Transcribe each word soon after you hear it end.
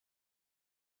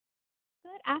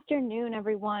Good afternoon,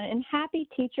 everyone, and happy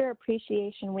Teacher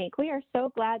Appreciation Week. We are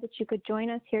so glad that you could join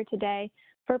us here today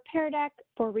for Pear Deck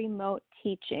for Remote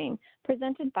Teaching,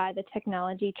 presented by the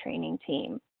Technology Training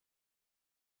Team.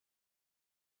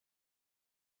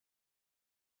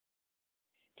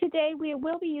 Today, we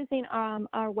will be using our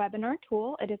webinar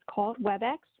tool. It is called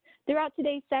WebEx. Throughout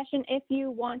today's session, if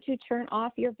you want to turn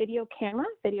off your video camera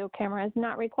is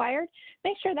not required.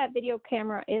 Make sure that video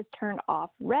camera is turned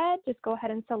off red. Just go ahead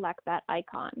and select that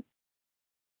icon.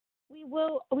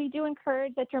 We do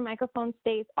encourage that your microphone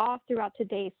stays off throughout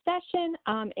today's session.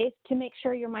 If to make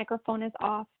sure your microphone is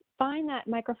off, find that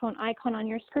microphone icon on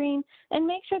your screen and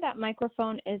make sure that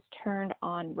microphone is turned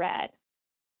on red.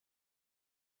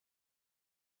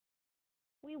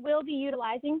 We will be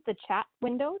utilizing the chat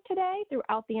window today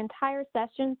throughout the entire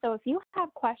session. So if you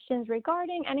have questions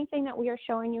regarding anything that we are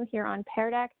showing you here on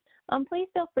Pear Deck, please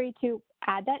feel free to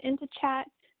add that into chat.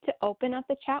 To open up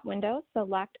the chat window,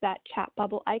 select that chat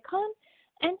bubble icon,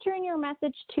 enter in your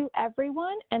message to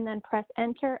everyone, and then press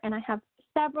enter. And I have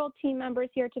several team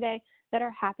members here today that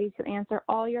are happy to answer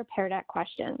all your Pear Deck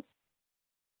questions.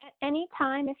 At any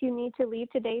time, if you need to leave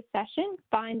today's session,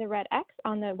 find the red X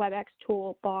on the WebEx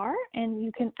toolbar and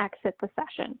you can exit the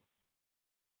session.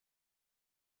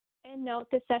 And note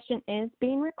this session is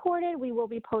being recorded. We will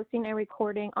be posting a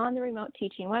recording on the Remote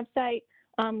Teaching website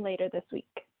later this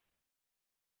week.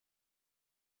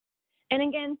 And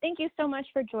again, thank you so much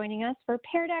for joining us for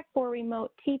Pear Deck for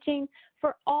Remote Teaching.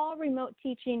 For all remote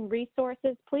teaching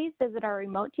resources, please visit our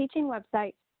remote teaching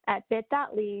website at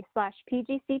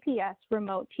bit.ly/PGCPS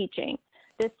remote teaching.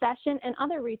 This session and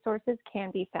other resources can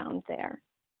be found there.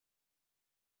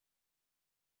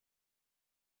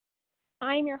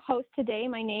 I am your host today.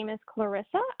 My name is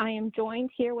Clarissa. I am joined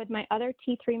here with my other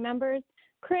T3 members,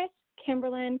 Chris,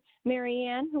 Kimberlyn,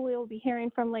 Marianne, who we will be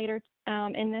hearing from later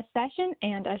in this session,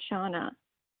 and Ashana.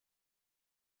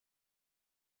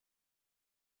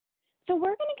 So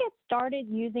we're going to get started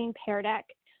using Pear Deck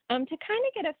to kind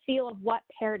of get a feel of what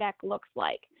Pear Deck looks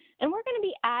like. And we're going to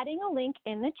be adding a link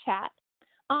in the chat.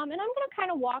 And I'm going to kind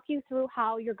of walk you through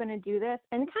how you're going to do this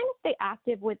and kind of stay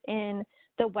active within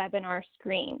the webinar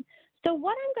screen. So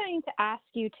what I'm going to ask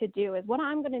you to do is what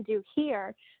I'm going to do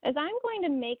here is I'm going to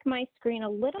make my screen a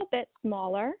little bit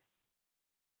smaller.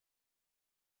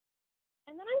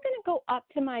 And then I'm going to go up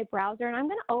to my browser and I'm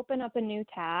going to open up a new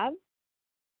tab.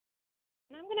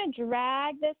 And I'm going to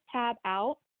drag this tab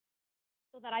out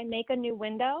so that I make a new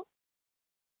window.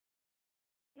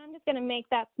 And I'm just going to make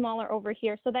that smaller over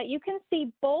here so that you can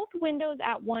see both windows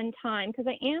at one time because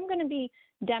I am going to be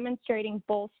demonstrating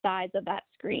both sides of that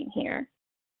screen here.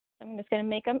 I'm just going to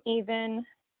make them even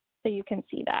so you can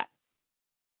see that.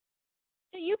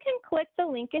 So you can click the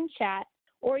link in chat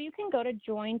or you can go to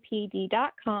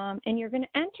joinpd.com and you're going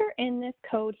to enter in this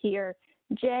code here,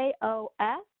 JOFRH.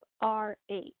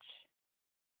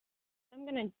 I'm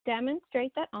going to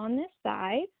demonstrate that on this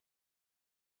side,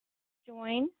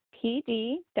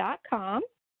 joinpd.com.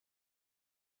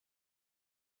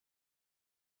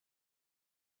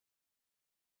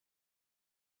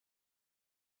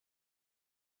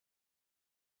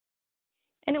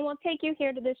 And it will take you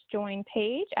here to this join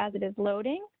page as it is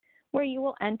loading, where you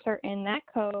will enter in that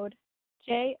code,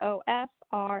 JOFRH.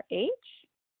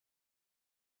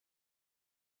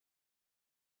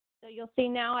 So you'll see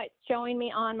now it's showing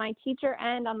me on my teacher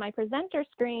end on my presenter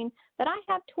screen that I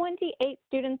have 28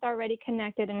 students already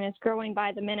connected and it's growing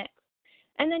by the minute.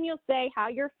 And then you'll say how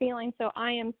you're feeling. So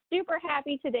I am super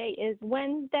happy today is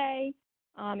Wednesday.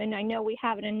 And I know we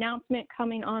have an announcement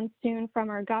coming on soon from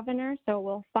our governor. So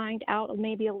we'll find out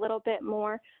maybe a little bit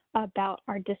more about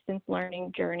our distance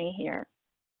learning journey here.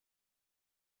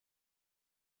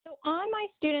 So on my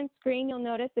student screen, you'll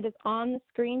notice it is on the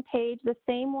screen page, the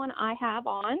same one I have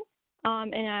on.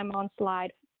 And I'm on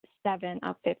slide 7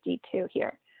 of 52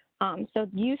 here. So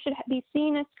you should be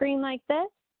seeing a screen like this.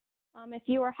 If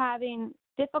you are having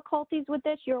difficulties with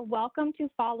this, you're welcome to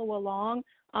follow along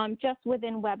just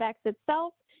within WebEx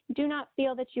itself. Do not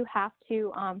feel that you have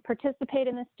to participate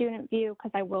in the student view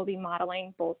because I will be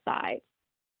modeling both sides.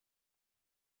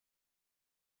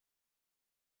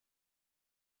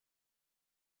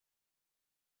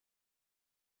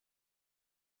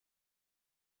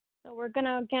 So we're going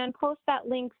to, again, post that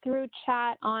link through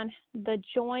chat on the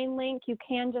join link. You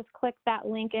can just click that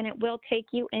link and it will take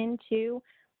you into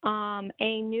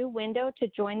a new window to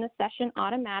join the session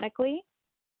automatically.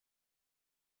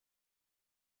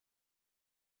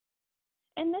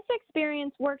 And this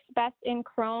experience works best in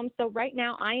Chrome. So right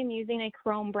now I am using a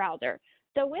Chrome browser.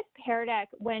 So with Pear Deck,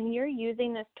 when you're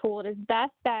using this tool, it is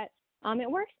best that It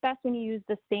works best when you use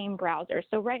the same browser.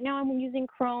 So right now I'm using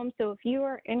Chrome, so if you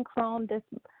are in Chrome, this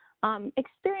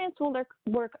experience will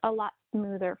work a lot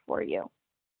smoother for you.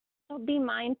 So be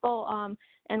mindful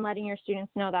in letting your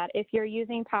students know that if you're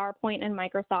using PowerPoint and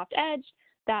Microsoft Edge,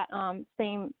 that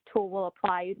same tool will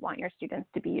apply. You'd want your students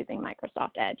to be using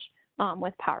Microsoft Edge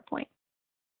with PowerPoint.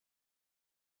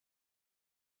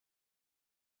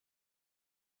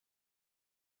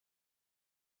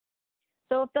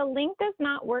 So if the link does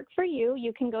not work for you,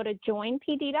 you can go to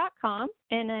joinpd.com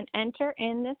and then enter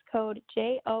in this code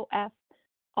JOFRH.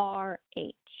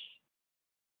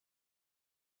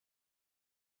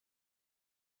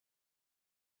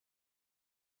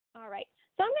 All right,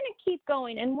 so I'm going to keep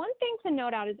going. And one thing to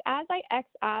note out is as I X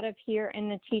out of here in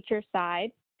the teacher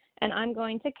side, and I'm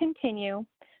going to continue,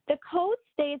 the code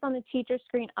stays on the teacher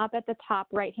screen up at the top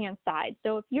right-hand side.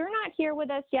 So if you're not here with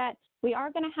us yet, we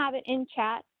are going to have it in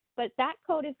chat, but that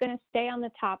code is going to stay on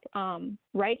the top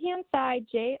right-hand side,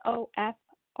 JOFRH,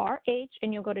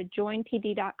 and you'll go to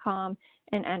joinpd.com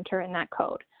and enter in that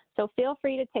code. So feel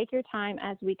free to take your time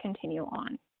as we continue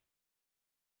on.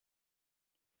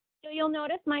 So you'll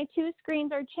notice my two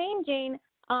screens are changing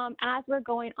as we're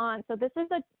going on. So this is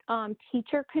a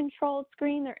teacher-controlled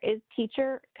screen. There is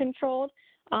teacher-controlled,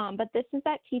 but this is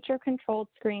that teacher-controlled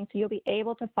screen, so you'll be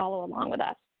able to follow along with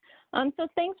us. So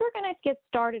things we're going to get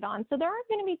started on. So there are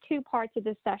going to be two parts of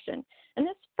this session. In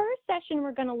this first session,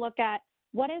 we're going to look at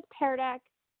what is Pear Deck.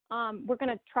 We're going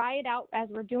to try it out as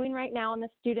we're doing right now on the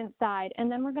student side, and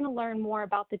then we're going to learn more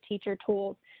about the teacher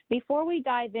tools before we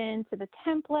dive into the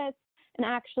templates and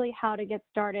actually how to get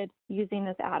started using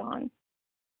this add-on.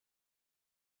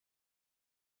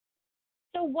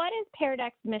 So what is Pear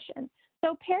Deck's mission?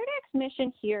 So Pear Deck's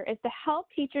mission here is to help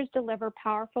teachers deliver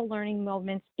powerful learning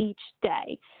moments each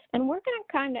day. And we're going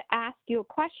to kind of ask you a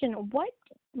question,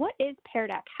 what is Pear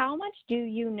Deck? How much do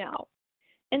you know?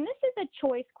 And this is a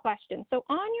choice question. So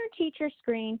on your teacher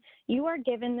screen, you are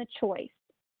given the choice.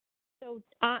 So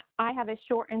I have a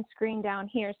shortened screen down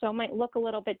here, so it might look a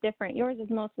little bit different. Yours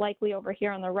is most likely over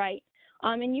here on the right.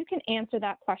 And you can answer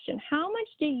that question. How much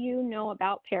do you know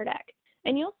about Pear Deck?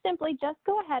 And you'll simply just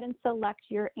go ahead and select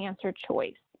your answer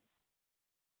choice.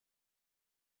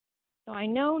 So I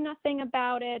know nothing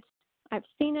about it. I've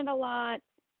seen it a lot.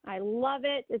 I love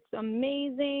it. It's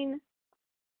amazing.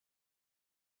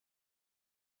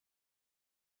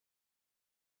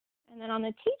 And then on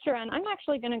the teacher end, I'm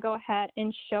actually going to go ahead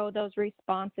and show those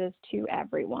responses to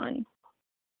everyone.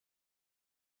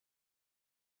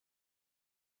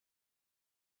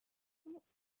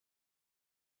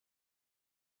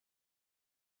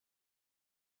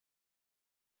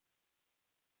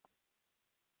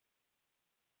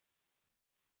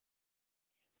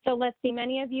 So let's see,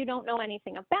 many of you don't know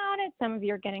anything about it. Some of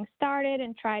you are getting started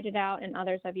and tried it out, and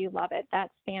others of you love it.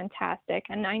 That's fantastic.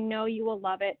 And I know you will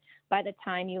love it by the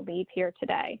time you leave here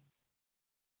today.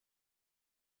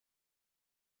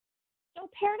 So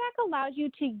Pear Deck allows you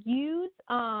to use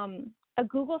a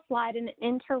Google Slide in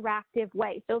an interactive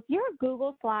way. So if you're a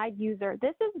Google Slide user,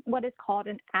 this is what is called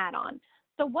an add-on.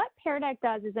 So what Pear Deck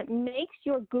does is it makes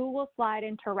your Google Slide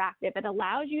interactive. It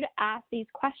allows you to ask these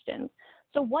questions.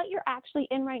 So what you're actually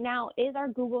in right now is our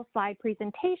Google Slide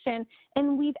presentation,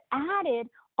 and we've added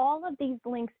all of these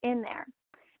links in there.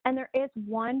 And there is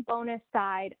one bonus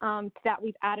side that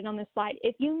we've added on this slide.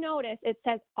 If you notice, it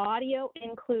says audio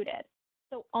included.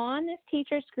 So on this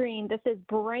teacher screen, this is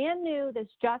brand new. This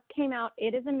just came out.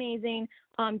 It is amazing.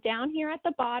 Down here at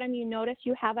the bottom, you notice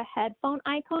you have a headphone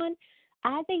icon.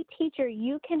 As a teacher,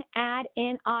 you can add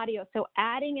in audio. So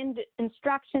adding in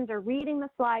instructions or reading the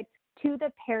slide to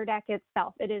the Pear Deck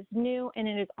itself. It is new and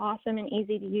it is awesome and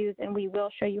easy to use, and we will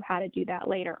show you how to do that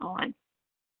later on.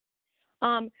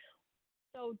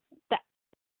 So that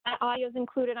audio is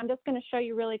included. I'm just going to show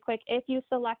you really quick. If you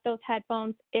select those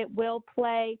headphones, it will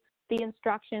play the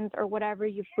instructions or whatever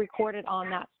you've recorded on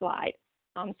that slide.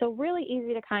 So really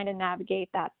easy to kind of navigate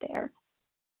that there.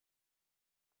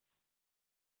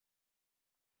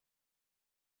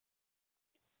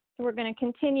 So we're going to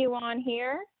continue on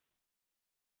here.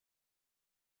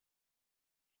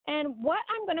 And what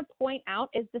I'm going to point out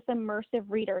is this immersive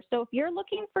reader. So if you're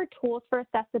looking for tools for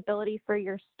accessibility for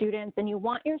your students and you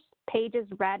want your pages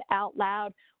read out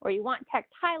loud, or you want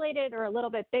text highlighted or a little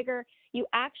bit bigger, you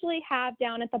actually have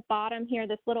down at the bottom here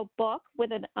this little book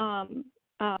with a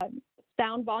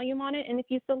sound volume on it. And if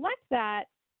you select that,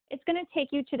 it's going to take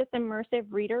you to this immersive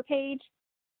reader page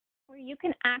where you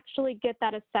can actually get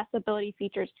that accessibility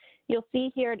features. You'll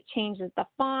see here it changes the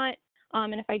font.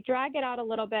 And if I drag it out a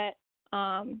little bit,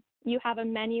 you have a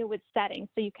menu with settings.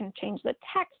 So you can change the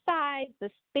text size, the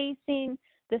spacing,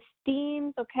 the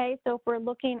themes, okay? So if we're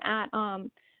looking at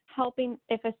helping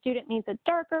if a student needs a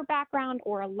darker background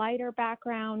or a lighter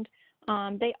background,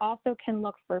 they also can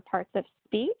look for parts of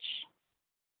speech.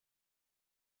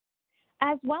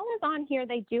 As well as on here,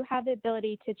 they do have the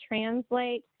ability to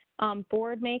translate.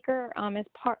 Board Maker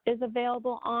is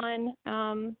available on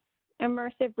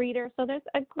Immersive Reader. So there's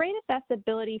a great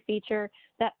accessibility feature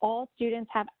that all students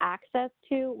have access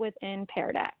to within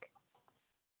Pear Deck.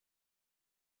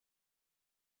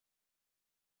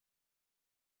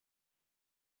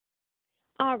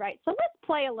 All right, so let's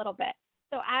play a little bit.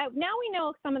 So now we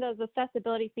know some of those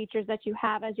accessibility features that you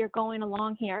have as you're going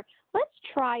along here. Let's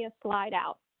try a slide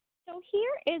out. So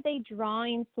here is a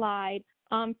drawing slide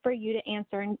for you to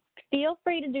answer, and feel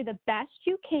free to do the best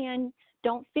you can.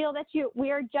 Don't feel that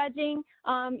we are judging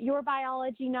your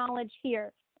biology knowledge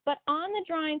here. But on the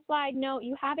drawing slide, note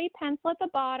you have a pencil at the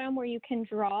bottom where you can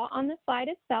draw on the slide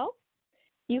itself.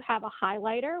 You have a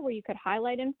highlighter where you could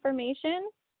highlight information.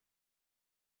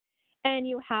 And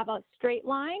you have a straight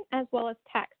line as well as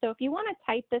text. So if you want to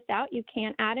type this out, you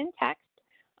can add in text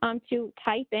to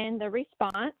type in the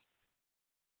response.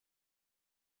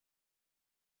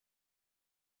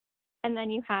 And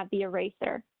then you have the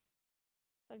eraser.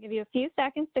 So I'll give you a few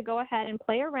seconds to go ahead and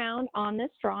play around on this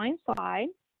drawing slide.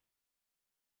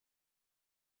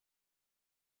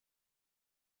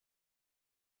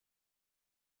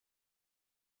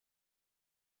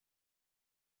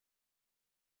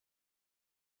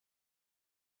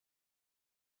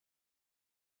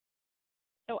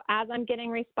 So as I'm getting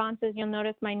responses, you'll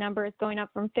notice my number is going up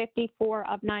from 54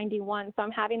 of 91. So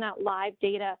I'm having that live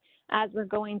data as we're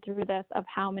going through this of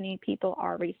how many people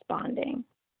are responding.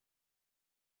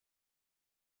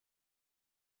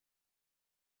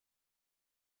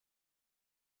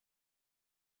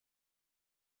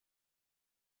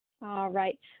 All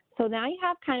right, so now you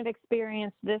have kind of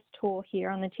experienced this tool here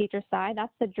on the teacher side.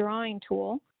 That's the drawing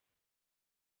tool.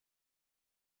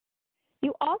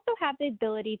 You also have the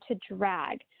ability to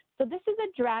drag. So this is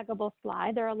a draggable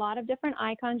slide. There are a lot of different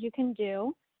icons you can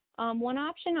do. One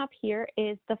option up here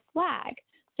is the flag.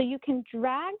 So you can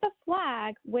drag the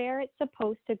flag where it's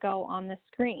supposed to go on the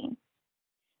screen.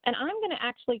 And I'm going to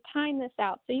actually time this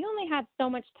out. So you only have so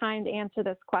much time to answer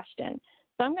this question.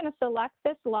 So I'm going to select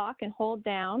this lock and hold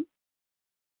down.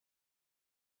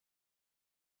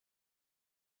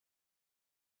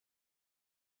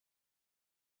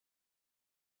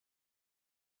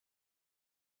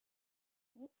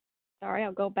 Sorry,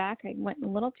 I'll go back. I went a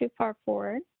little too far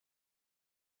forward.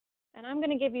 And I'm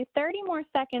going to give you 30 more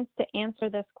seconds to answer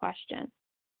this question.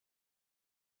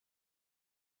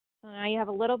 So now you have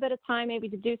a little bit of time maybe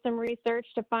to do some research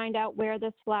to find out where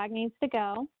this flag needs to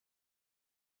go.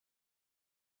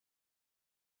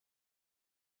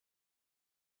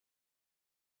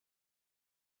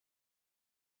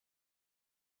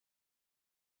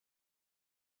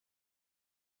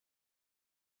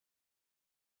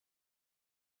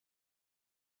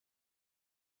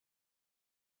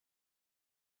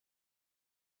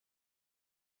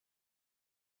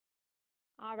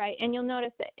 All right, and you'll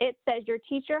notice that it says your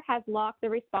teacher has locked the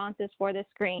responses for the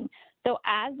screen. So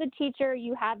as the teacher,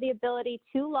 you have the ability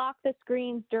to lock the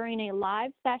screens during a live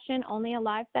session, only,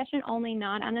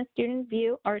 not on a student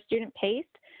view or student pace.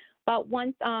 But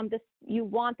once you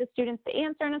want the students to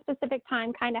answer in a specific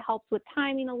time, kind of helps with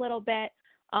timing a little bit,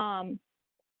 and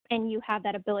you have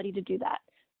that ability to do that.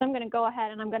 So I'm going to go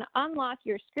ahead and I'm going to unlock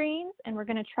your screens, and we're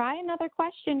going to try another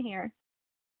question here.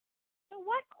 So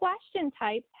what question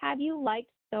types have you liked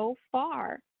so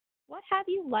far? What have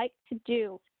you liked to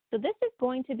do? So this is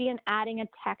going to be an adding a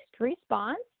text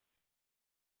response.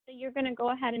 So you're going to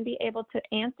go ahead and be able to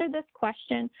answer this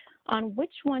question on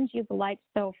which ones you've liked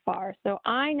so far. So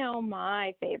I know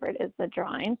my favorite is the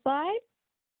drawing slide.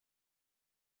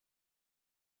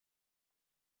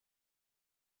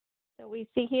 So we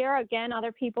see here, again,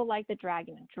 other people like the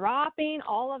dragging and dropping.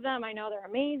 All of them, I know they're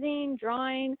amazing.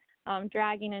 Drawing,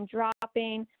 dragging and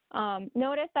dropping.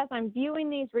 Notice as I'm viewing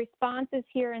these responses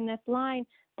here in this line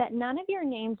that none of your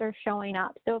names are showing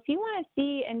up. So if you want to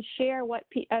see and share what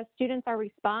students are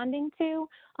responding to,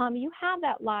 you have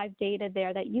that live data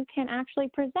there that you can actually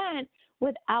present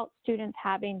without students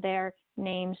having their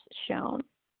names shown.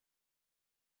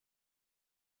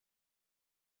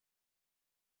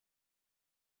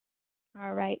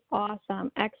 All right,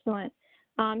 awesome, excellent.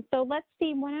 So let's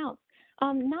see what else.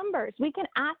 Numbers, we can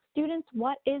ask students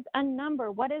what is a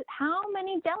number? How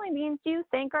many jelly beans do you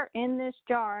think are in this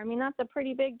jar? I mean, that's a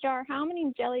pretty big jar. How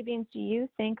many jelly beans do you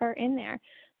think are in there?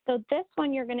 So this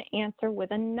one you're going to answer with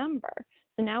a number.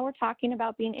 So now we're talking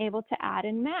about being able to add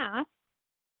in math.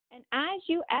 And as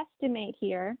you estimate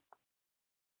here,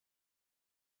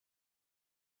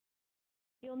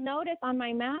 You'll notice on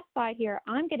my math slide here,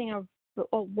 I'm getting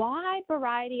a wide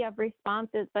variety of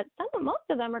responses, but most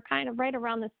of them are kind of right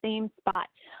around the same spot.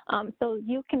 So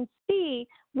you can see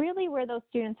really where those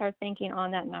students are thinking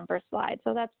on that number slide.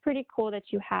 So that's pretty cool that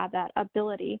you have that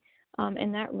ability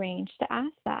in that range to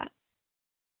ask that.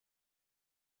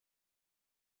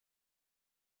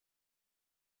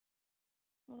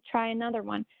 We'll try another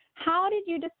one. How did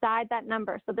you decide that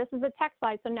number? So this is a text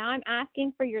slide. So now I'm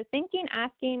asking for your thinking,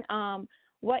 asking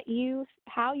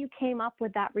how you came up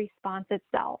with that response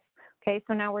itself. Okay,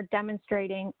 so now we're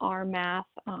demonstrating our math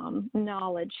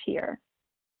knowledge here.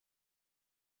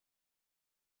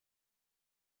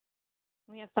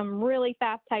 We have some really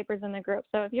fast typers in the group.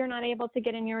 So if you're not able to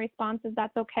get in your responses,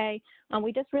 that's okay.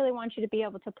 We just really want you to be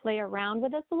able to play around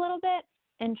with this a little bit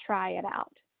and try it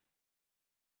out.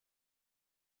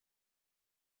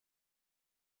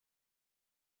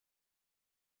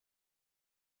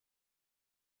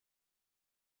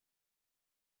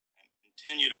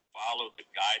 Continue to follow the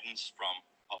guidance from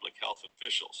public health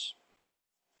officials.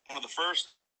 One of the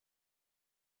first.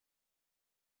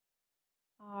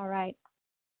 All right.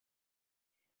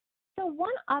 So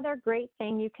one other great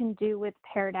thing you can do with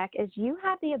Pear Deck is you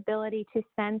have the ability to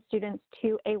send students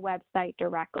to a website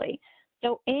directly.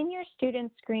 So in your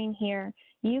student screen here,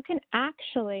 you can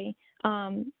actually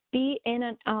be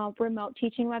in a remote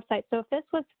teaching website. So if this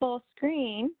was full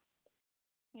screen,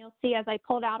 you'll see as I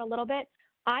pulled out a little bit,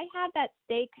 I have that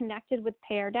Stay Connected with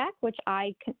Pear Deck, which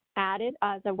I added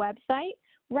as a website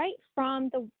right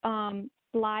from the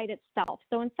slide itself.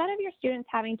 So instead of your students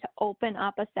having to open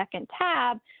up a second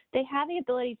tab, they have the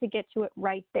ability to get to it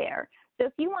right there. So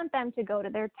if you want them to go to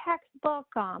their textbook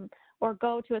or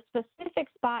go to a specific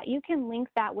spot, you can link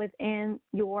that within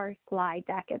your slide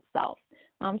deck itself.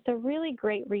 So really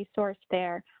great resource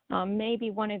there. Maybe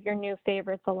one of your new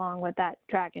favorites along with that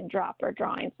drag and drop or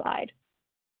drawing slide.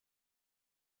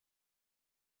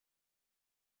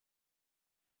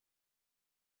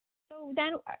 So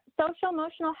then social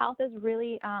emotional health is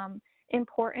really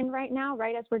important right now,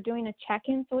 right, as we're doing a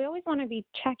check-in. So we always want to be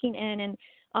checking in,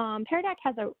 and Pear Deck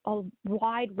has a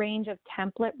wide range of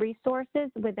template resources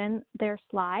within their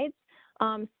slides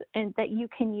and that you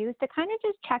can use to kind of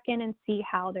just check in and see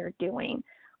how they're doing.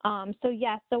 So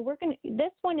yes, so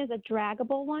this one is a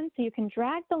draggable one, so you can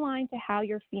drag the line to how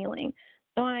you're feeling.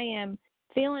 So I am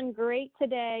feeling great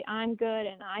today, I'm good,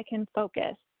 and I can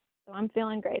focus. So I'm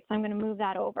feeling great, so I'm going to move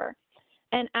that over.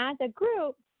 And as a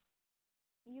group,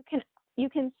 you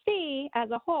can see as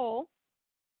a whole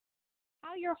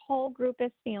how your whole group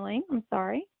is feeling. I'm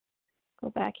sorry, go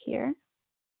back here.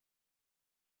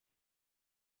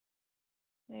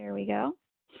 There we go.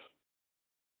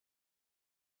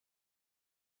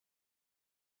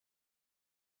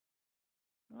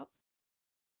 Oh.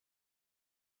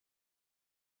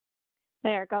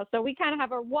 There it goes. So we kind of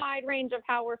have a wide range of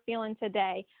how we're feeling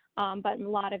today, but a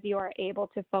lot of you are able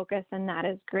to focus, and that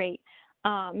is great.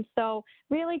 So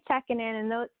really checking in,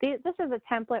 and this is a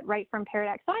template right from Pear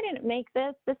Deck. So I didn't make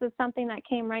this. This is something that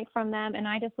came right from them, and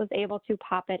I just was able to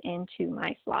pop it into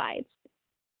my slides.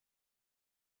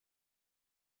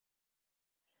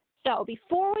 So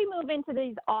before we move into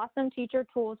these awesome teacher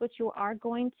tools, which you are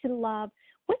going to love,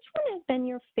 which one has been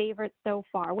your favorite so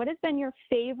far? What has been your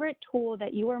favorite tool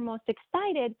that you are most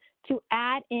excited to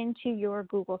add into your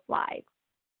Google Slides?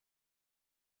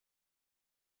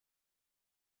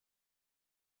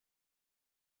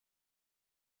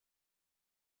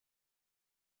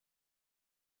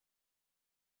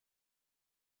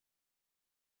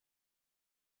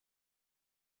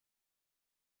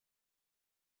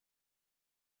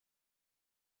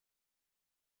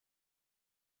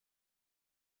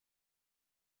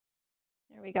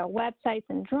 There we go, websites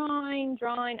and drawing,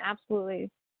 absolutely.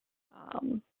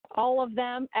 All of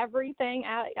them, everything.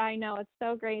 I know it's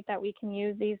so great that we can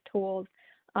use these tools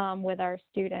with our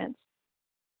students.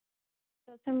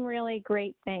 So some really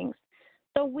great things.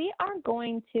 So we are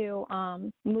going to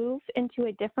move into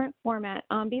a different format.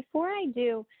 Before I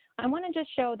do, I want to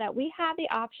just show that we have the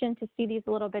option to see these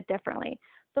a little bit differently.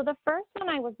 So the first one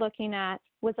I was looking at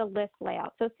was a list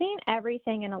layout. So seeing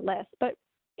everything in a list, but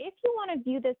if you want to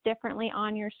view this differently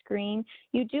on your screen,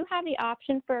 you do have the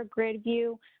option for a grid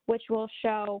view, which will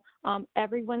show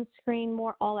everyone's screen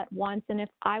more all at once. And if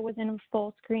I was in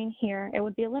full screen here, it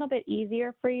would be a little bit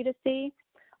easier for you to see.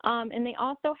 And they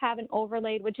also have an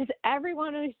overlaid, which is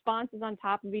everyone's responses on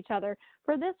top of each other.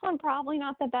 For this one, probably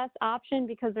not the best option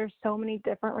because there's so many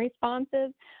different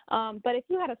responses. But if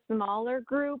you had a smaller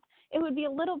group, it would be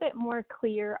a little bit more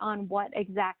clear on what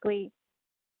exactly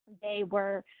they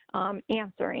were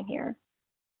answering here.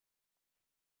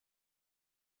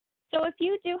 So if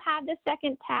you do have the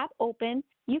second tab open,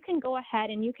 you can go ahead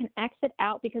and you can exit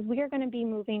out because we are going to be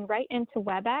moving right into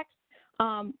WebEx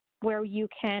where you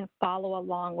can follow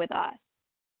along with us.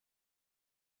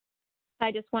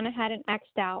 I just went ahead and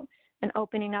X'd out and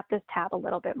opening up this tab a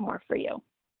little bit more for you.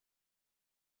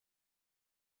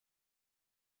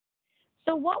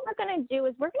 So what we're going to do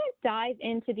is we're going to dive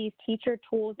into these teacher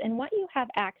tools and what you have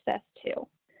access to.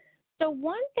 So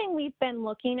one thing we've been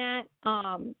looking at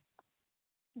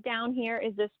down here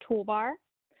is this toolbar.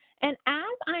 And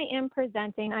as I am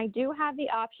presenting, I do have the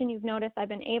option, you've noticed I've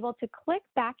been able to click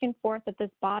back and forth at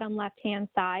this bottom left-hand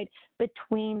side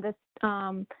between this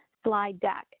slide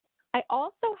deck. I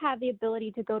also have the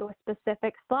ability to go to a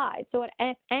specific slide. So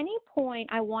at any point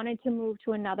I wanted to move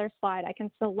to another slide, I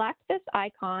can select this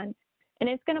icon and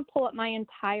it's going to pull up my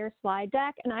entire slide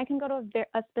deck and I can go to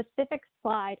a specific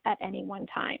slide at any one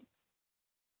time.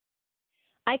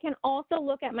 I can also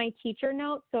look at my teacher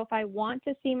notes. So if I want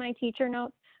to see my teacher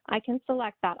notes, I can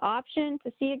select that option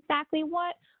to see exactly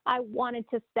what I wanted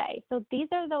to say. So these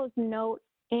are those notes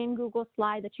in Google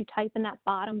Slide that you type in that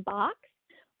bottom box.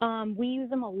 We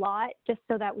use them a lot just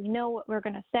so that we know what we're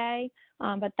going to say,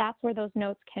 but that's where those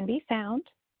notes can be found.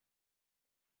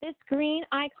 This green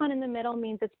icon in the middle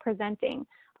means it's presenting.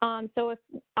 So if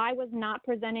I was not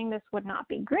presenting, this would not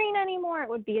be green anymore. It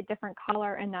would be a different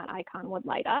color and that icon would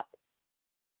light up.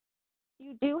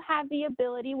 You do have the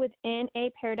ability within a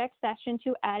Pear Deck session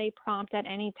to add a prompt at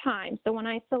any time. So when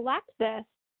I select this,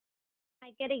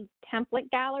 I get a template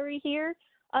gallery here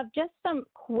of just some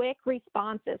quick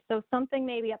responses. So something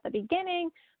maybe at the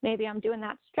beginning, maybe I'm doing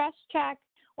that stress check,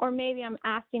 or maybe I'm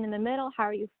asking in the middle, how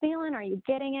are you feeling? Are you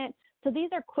getting it? So these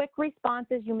are quick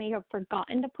responses you may have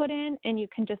forgotten to put in, and you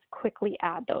can just quickly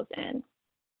add those in.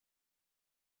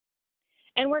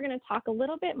 And we're going to talk a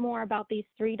little bit more about these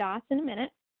three dots in a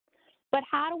minute. But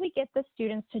how do we get the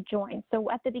students to join? So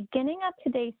at the beginning of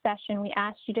today's session, we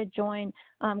asked you to join,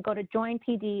 go to Join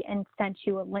PD and sent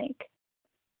you a link.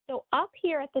 So up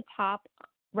here at the top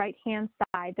right-hand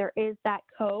side, there is that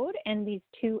code and these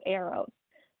two arrows.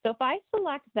 So if I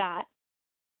select that,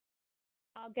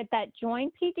 I'll get that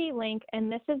Join PD link,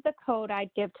 and this is the code I'd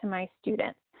give to my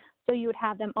students. So you would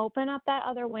have them open up that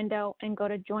other window and go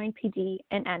to Join PD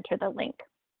and enter the link.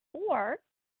 Or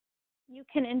you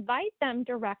can invite them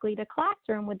directly to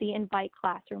Classroom with the Invite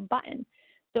Classroom button.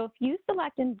 So if you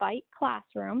select Invite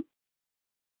Classroom,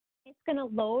 it's going to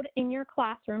load in your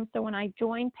classroom. So when I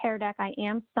join Pear Deck, I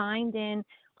am signed in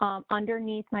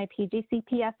underneath my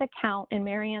PGCPS account, and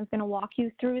Marianne's going to walk you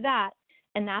through that,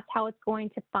 and that's how it's going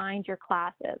to find your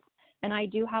classes. And I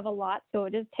do have a lot, so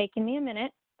it is taking me a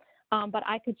minute, but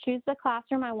I could choose the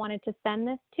classroom I wanted to send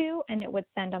this to, and it would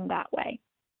send them that way.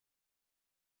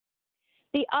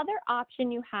 The other option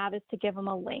you have is to give them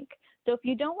a link. So if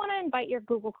you don't want to invite your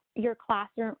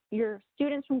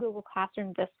students from Google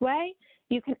Classroom this way,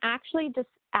 you can actually just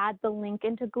add the link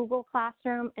into Google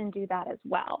Classroom and do that as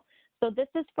well. So this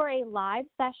is for a live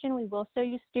session. We will show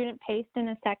you student paste in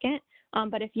a second,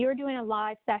 but if you're doing a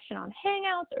live session on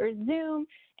Hangouts or Zoom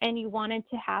and you wanted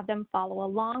to have them follow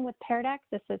along with Pear Deck,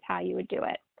 this is how you would do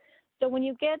it. So when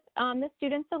you get the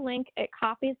students a link, it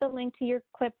copies the link to your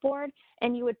clipboard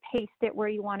and you would paste it where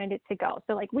you wanted it to go.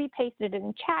 So like we pasted it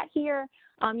in chat here,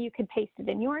 you could paste it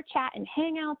in your chat in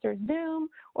Hangouts or Zoom,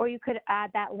 or you could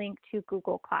add that link to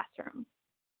Google Classroom.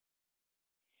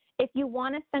 If you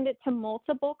want to send it to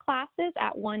multiple classes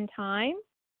at one time,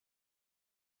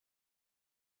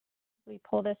 we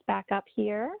pull this back up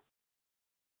here.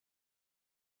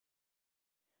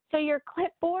 So your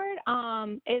clipboard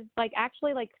is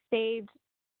actually saved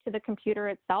to the computer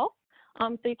itself.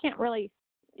 So you can't really,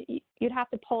 you'd have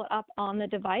to pull it up on the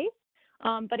device.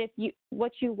 But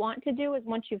what you want to do is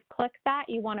once you've clicked that,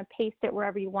 you want to paste it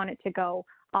wherever you want it to go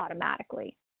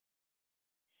automatically.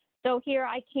 So here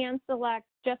I can select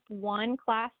just one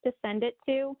class to send it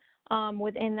to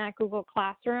within that Google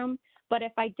Classroom. But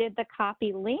if I did the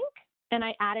copy link, and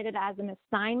I added it as an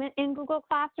assignment in Google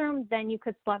Classroom, then you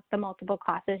could select the multiple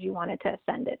classes you wanted to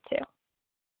send it to.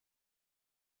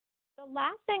 The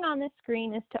last thing on this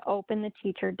screen is to open the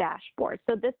teacher dashboard.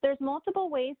 So there's multiple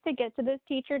ways to get to this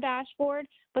teacher dashboard,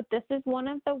 but this is one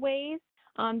of the ways.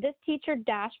 This teacher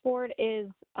dashboard is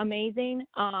amazing,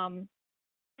 and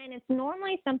it's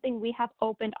normally something we have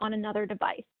opened on another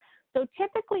device. So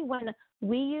typically when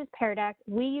we use Pear Deck,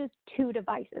 we use two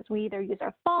devices. We either use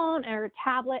our phone or a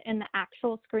tablet and the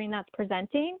actual screen that's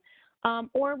presenting,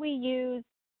 or we use,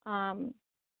 and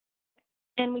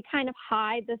we kind of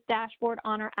hide this dashboard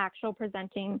on our actual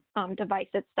presenting device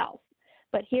itself.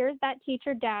 But here's that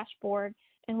teacher dashboard,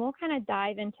 and we'll kind of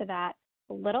dive into that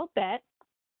a little bit.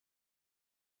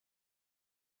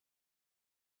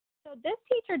 So this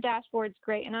teacher dashboard is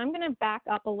great, and I'm going to back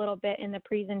up a little bit in the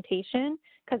presentation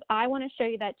because I want to show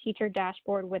you that teacher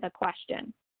dashboard with a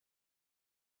question.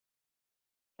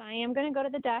 So I am going to go to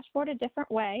the dashboard a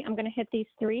different way. I'm going to hit these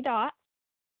 3 dots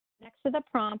next to the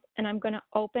prompt, and I'm going to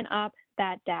open up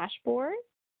that dashboard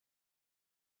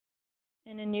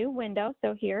in a new window.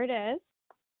 So here it is.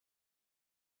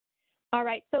 All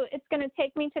right, so it's going to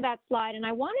take me to that slide, and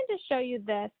I wanted to show you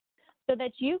this so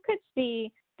that you could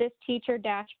see this teacher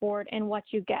dashboard and what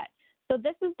you get. So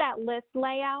this is that list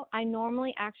layout. I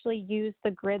normally actually use the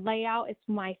grid layout. It's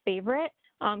my favorite,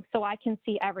 so I can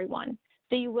see everyone.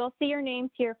 So you will see your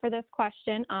names here for this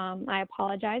question. I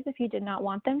apologize if you did not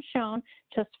want them shown,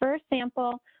 just for a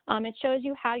sample. It shows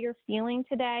you how you're feeling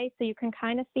today, so you can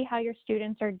kind of see how your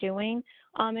students are doing.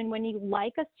 And when you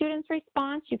like a student's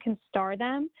response, you can star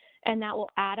them, and that will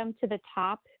add them to the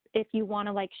top if you want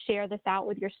to like share this out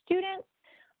with your students.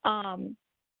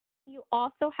 You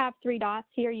also have 3 dots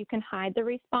here. You can hide the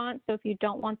response. So if you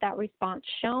don't want that response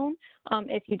shown,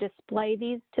 if you display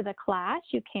these to the class,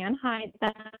 you can hide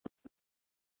them.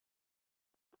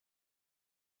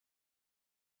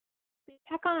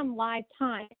 Check on them live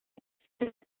time.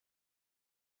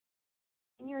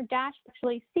 In your dash,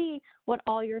 actually see what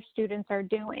all your students are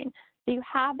doing. So you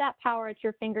have that power at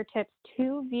your fingertips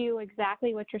to view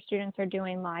exactly what your students are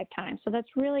doing live time. So that's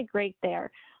really great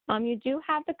there. You do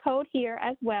have the code here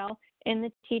as well in the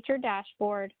teacher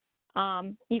dashboard.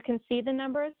 You can see the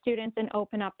number of students and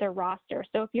open up their roster.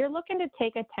 So if you're looking to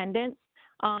take attendance,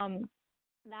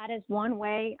 that is one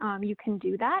way you can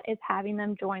do that, is having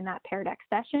them join that Pear Deck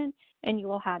session, and you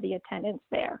will have the attendance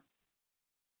there.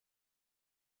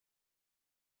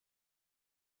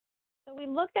 So we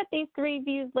looked at these 3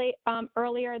 views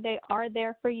earlier. They are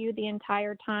there for you the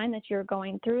entire time that you're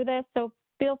going through this. So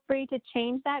feel free to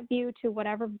change that view to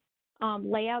whatever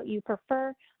layout you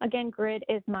prefer. Again, grid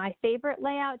is my favorite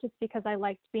layout just because I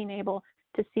like being able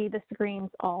to see the screens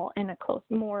all in a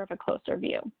more of a closer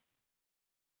view.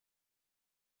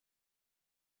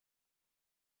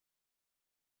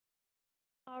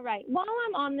 All right, while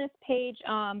I'm on this page,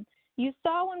 you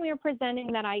saw when we were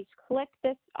presenting that I clicked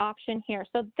this option here.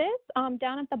 So this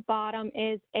down at the bottom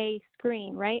is a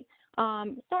screen, right?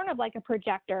 Sort of like a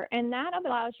projector, and that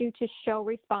allows you to show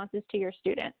responses to your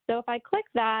students. So if I click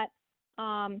that,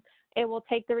 it will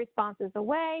take the responses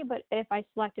away, but if I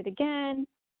select it again,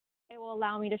 it will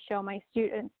allow me to show my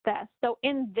students this. So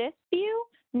in this view,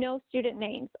 no student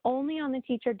names. Only on the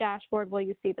teacher dashboard will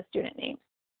you see the student names.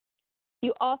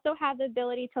 You also have the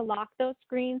ability to lock those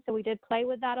screens. So we did play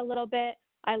with that a little bit.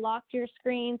 I locked your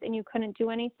screens and you couldn't do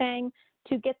anything.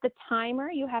 To get the timer,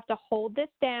 you have to hold this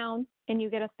down and you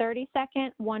get a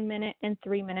 30-second, 1 minute, and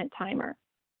 3-minute timer.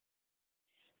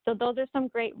 So those are some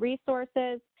great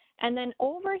resources. And then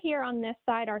over here on this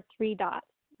side are 3 dots.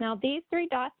 Now these 3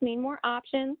 dots mean more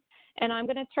options, and I'm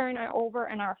going to turn over,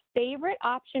 and our favorite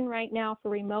option right now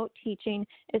for remote teaching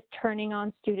is turning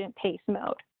on student pace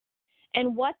mode.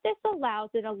 And what this allows,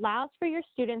 it allows for your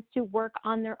students to work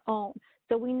on their own.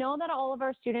 So we know that all of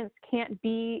our students can't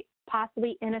be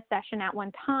possibly in a session at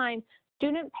one time.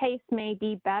 Student pace may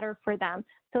be better for them,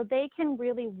 so they can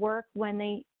really work when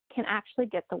they can actually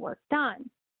get the work done.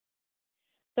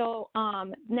 So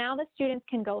now the students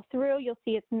can go through. You'll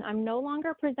see I'm no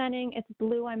longer presenting. It's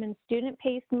blue. I'm in student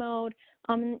pace mode.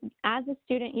 As a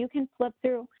student, you can flip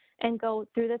through and go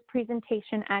through this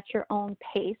presentation at your own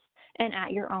pace and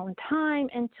at your own time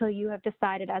until you have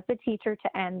decided as the teacher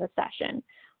to end the session.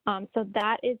 So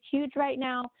that is huge right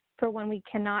now for when we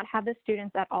cannot have the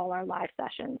students at all our live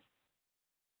sessions.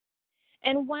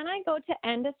 And when I go to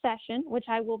end a session, which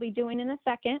I will be doing in a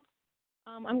second,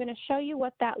 I'm going to show you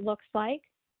what that looks like.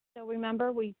 So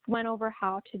remember, we went over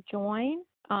how to join,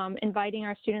 inviting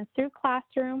our students through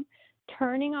Classroom,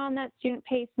 turning on that student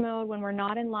pace mode when we're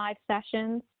not in live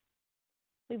sessions.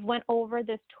 We've went over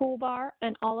this toolbar,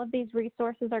 and all of these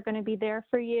resources are going to be there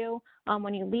for you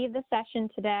when you leave the session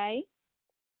today.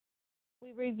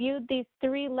 We reviewed these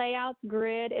 3 layouts.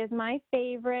 Grid is my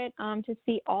favorite to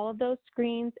see all of those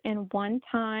screens in one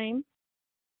time.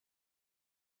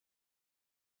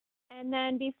 And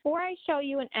then before I show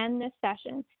you and end this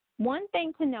session, one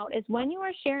thing to note is when you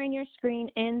are sharing your screen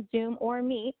in Zoom or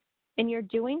Meet and you're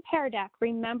doing Pear Deck,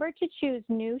 remember to choose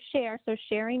New Share, so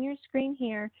sharing your screen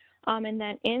here, and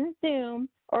then in Zoom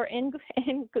or in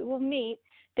Google Meet,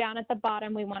 down at the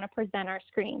bottom, we want to present our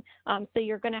screen. So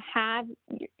you're going to have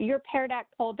your Pear Deck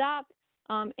pulled up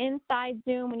inside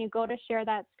Zoom when you go to share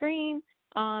that screen,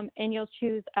 and you'll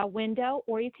choose a window,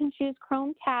 or you can choose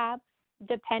Chrome tab,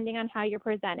 depending on how you're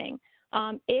presenting.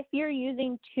 If you're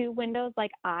using 2 windows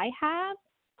like I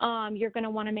have, you're going to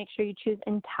want to make sure you choose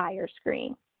entire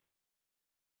screen.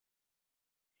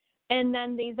 And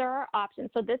then these are our options.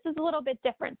 So this is a little bit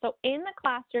different. So in the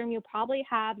classroom, you probably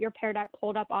have your Pear Deck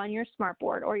pulled up on your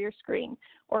smartboard or your screen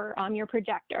or on your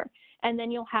projector. And then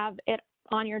you'll have it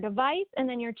on your device and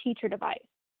then your teacher device.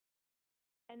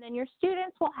 And then your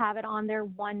students will have it on their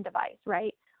one device,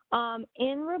 right?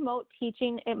 In remote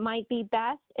teaching, it might be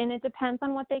best, and it depends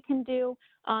on what they can do.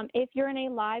 If you're in a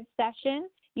live session,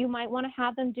 you might want to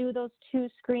have them do those two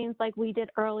screens like we did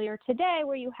earlier today,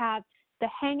 where you have the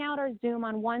Hangout or Zoom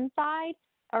on one side,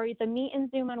 or the Meet and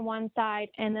Zoom on one side,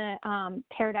 and the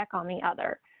Pear Deck on the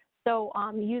other. So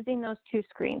using those two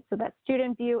screens, so that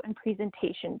student view and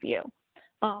presentation view.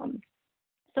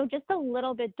 So just a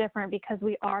little bit different because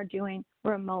we are doing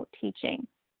remote teaching.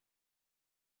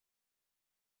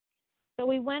 So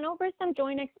we went over some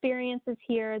joint experiences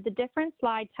here, the different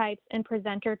slide types and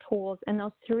presenter tools, and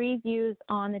those three views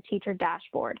on the teacher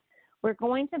dashboard. We're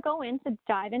going to go in to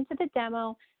dive into the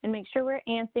demo and make sure we're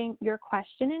answering your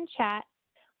question in chat.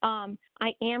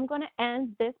 I am going to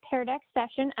end this Pear Deck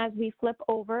session as we flip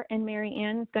over, and Mary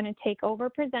Ann is going to take over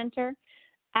presenter.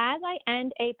 As I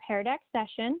end a Pear Deck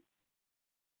session,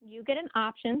 you get an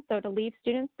option. So to leave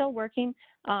students still working,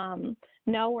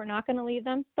 no, we're not going to leave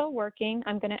them still working.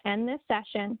 I'm going to end this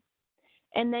session.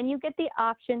 And then you get the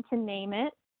option to name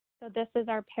it. So this is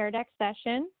our Pear Deck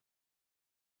session.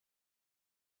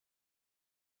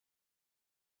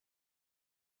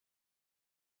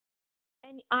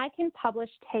 And I can publish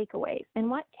takeaways. And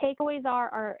what takeaways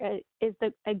is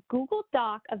a Google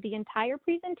Doc of the entire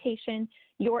presentation,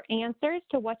 your answers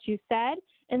to what you said,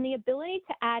 and the ability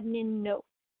to add in notes.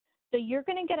 So you're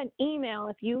going to get an email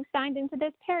if you signed into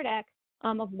this Pear Deck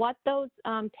of what those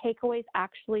takeaways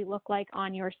actually look like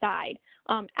on your side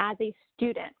as a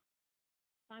student.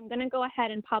 So I'm going to go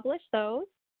ahead and publish those.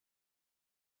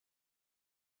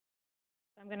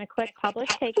 So I'm going to click Publish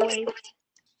Takeaways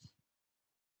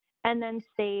and then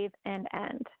Save and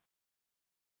End.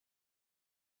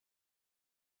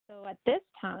 So at this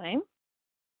time,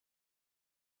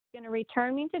 it's going to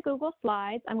return me to Google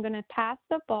Slides. I'm going to pass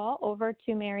the ball over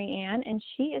to Mary Ann, and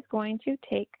she is going to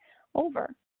take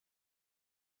over.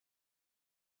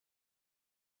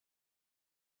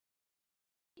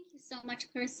 Thank you so much,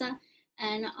 Clarissa.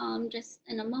 And just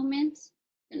in a moment,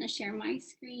 I'm going to share my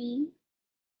screen.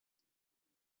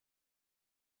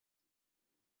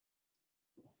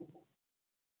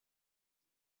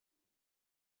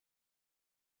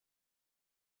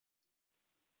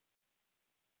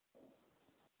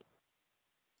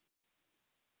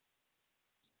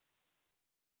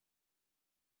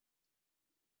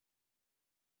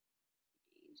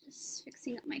 Just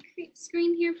fixing up my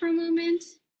screen here for a moment.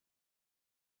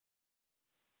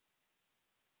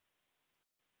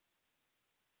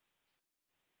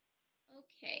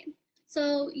 Okay,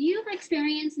 so you've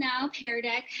experienced now Pear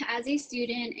Deck as a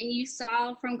student, and you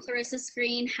saw from Clarissa's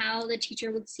screen how the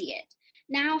teacher would see it.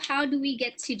 Now, how do we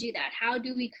get to do that? How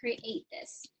do we create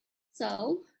this?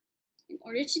 So in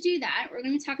order to do that, we're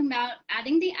going to be talking about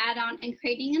adding the add-on and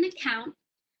creating an account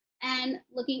and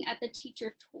looking at the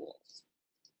teacher tools.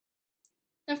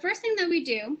 The first thing that we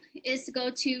do is to go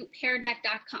to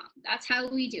peardeck.com. That's how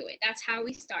we do it. That's how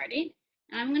we started.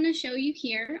 And I'm going to show you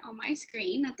here on my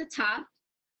screen at the top.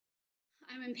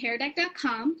 I'm in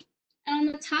peardeck.com. And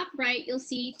on the top right, you'll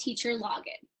see teacher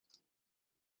login.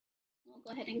 We'll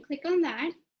go ahead and click on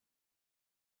that.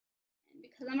 And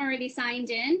because I'm already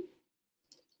signed in,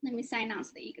 let me sign out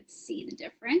so that you can see the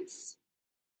difference.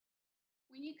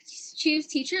 When you choose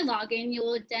teacher login, you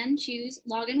will then choose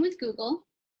login with Google.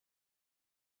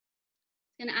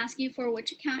 It's going to ask you for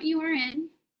which account you are in.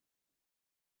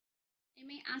 It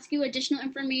may ask you additional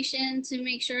information to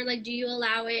make sure, like, do you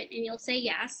allow it? And you'll say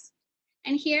yes.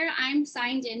 And here I'm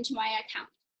signed into my account.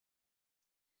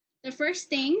 The first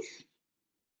thing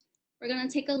we're going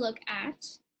to take a look at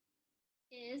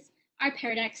is our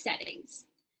Pear Deck settings.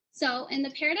 So in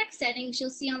the Pear Deck settings, you'll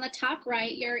see on the top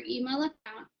right your email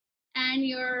account and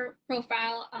your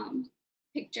profile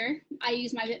picture. I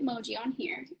use my Bitmoji on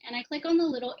here, and I click on the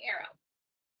little arrow.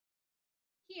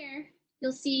 Here,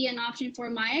 you'll see an option for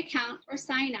my account or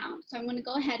sign out. So I'm going to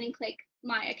go ahead and click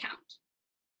my account.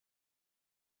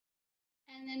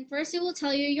 And then first it will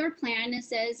tell you your plan. It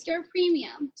says your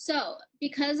premium. So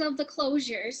because of the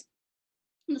closures,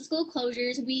 the school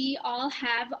closures, we all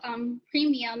have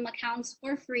premium accounts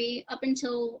for free up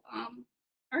until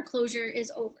our closure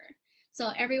is over.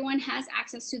 So everyone has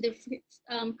access to the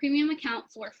premium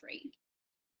account for free.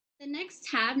 The next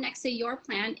tab next to your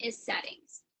plan is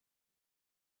settings.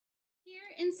 Here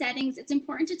in settings, it's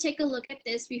important to take a look at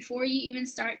this before you even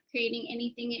start creating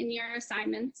anything in your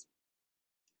assignments.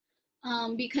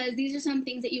 because these are some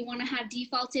things that you want to have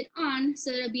defaulted on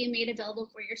so it'll be made available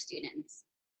for your students.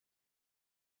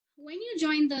 When you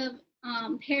join the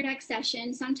Pear Deck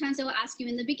session, sometimes it will ask you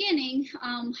in the beginning,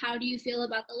 how do you feel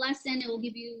about the lesson? It will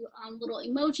give you little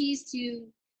emojis to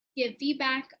give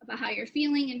feedback about how you're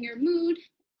feeling and your mood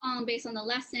based on the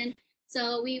lesson.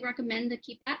 So we recommend to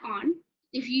keep that on.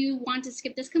 If you want to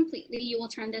skip this completely, you will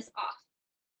turn this off.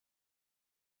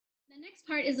 The next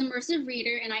part is immersive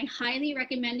reader, and I highly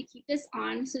recommend to keep this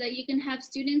on so that you can have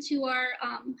students who are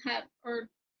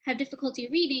have difficulty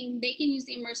reading. They can use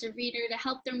the immersive reader to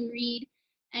help them read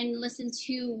and listen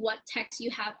to what text you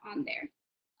have on there.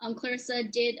 Clarissa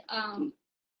did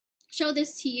show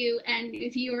this to you, and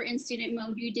if you were in student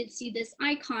mode, you did see this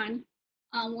icon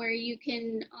where you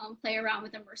can play around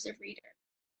with immersive reader.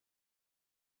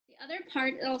 The other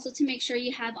part also to make sure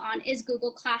you have on is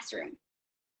Google Classroom.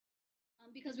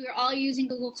 Because we are all using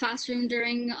Google Classroom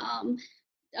during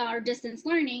our distance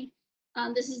learning,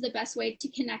 this is the best way to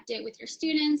connect it with your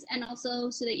students and also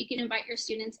so that you can invite your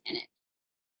students in it.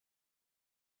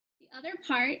 The other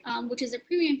part, which is a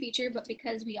premium feature, but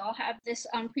because we all have this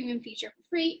premium feature for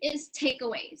free, is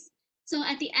takeaways. So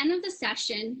at the end of the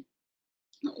session,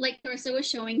 like Clarissa was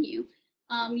showing you,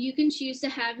 you can choose to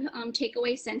have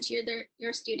takeaways sent to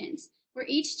your students, where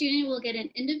each student will get an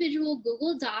individual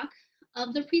Google Doc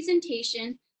of the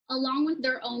presentation along with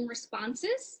their own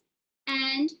responses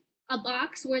and a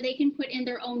box where they can put in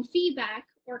their own feedback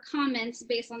or comments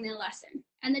based on the lesson.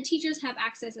 And the teachers have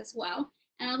access as well.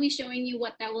 And I'll be showing you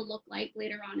what that will look like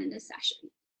later on in this session.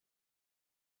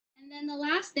 And then the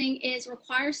last thing is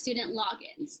require student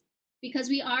logins. Because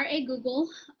we are a Google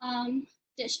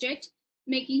district,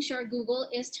 making sure Google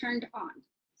is turned on.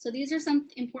 So these are some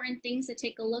important things to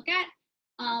take a look at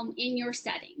in your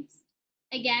settings.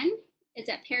 Again, it's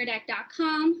at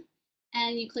peardeck.com,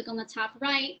 and you click on the top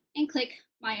right and click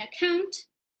My Account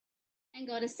and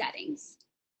go to Settings.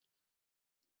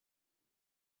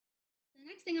 The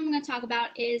next thing I'm going to talk about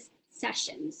is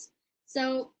sessions.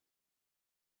 So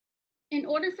in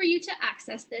order for you to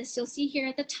access this, you'll see here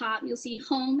at the top, you'll see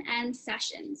Home and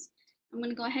Sessions. I'm going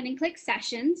to go ahead and click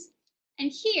Sessions. And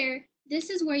here, this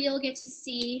is where you'll get to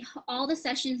see all the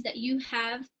sessions that you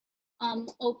have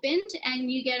opened, and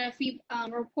you get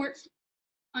a report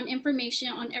on information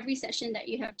on every session that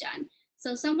you have done.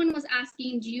 So someone was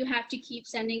asking, do you have to keep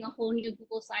sending a whole new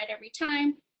Google slide every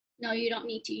time? No, you don't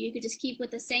need to. You could just keep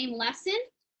with the same lesson,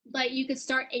 but you could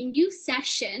start a new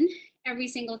session every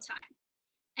single time.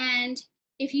 And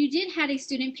if you did have a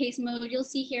student pace mode, you'll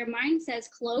see here mine says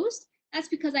closed. That's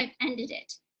because I've ended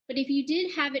it. But if you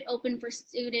did have it open for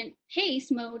student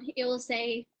pace mode, it will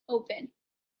say open.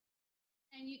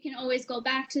 And you can always go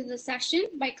back to the session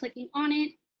by clicking on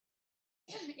it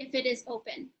if it is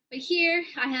open. But here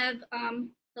I have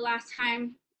the last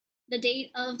time, the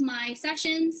date of my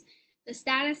sessions, the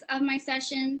status of my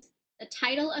sessions, the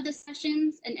title of the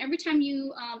sessions, and every time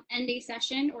you end a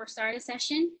session or start a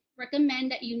session,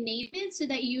 recommend that you name it so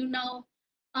that you know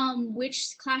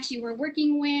which class you were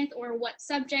working with or what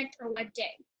subject or what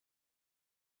day.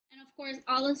 And of course,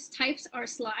 all those types are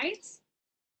slides.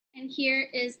 And here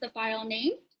is the file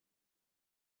name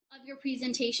of your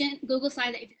presentation, Google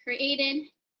slide that you've created.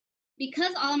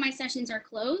 Because all of my sessions are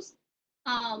closed,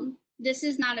 this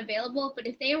is not available, but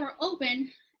if they were open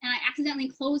and I accidentally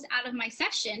close out of my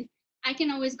session, I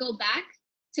can always go back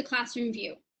to Classroom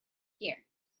View here.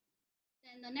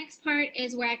 Then the next part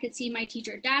is where I could see my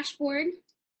teacher dashboard,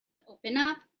 open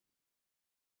up,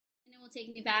 and it will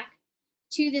take me back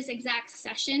to this exact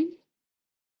session.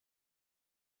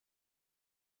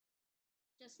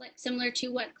 Just like similar to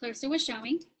what Clarissa was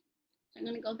showing. So I'm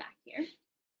going to go back here.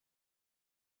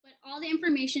 But all the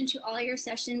information to all your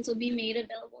sessions will be made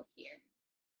available here.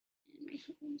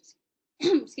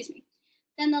 Excuse me.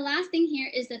 Then the last thing here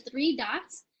is the 3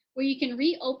 dots where you can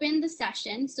reopen the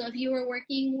session. So if you were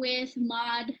working with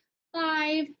Mod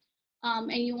 5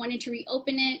 and you wanted to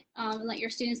reopen it, let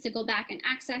your students to go back and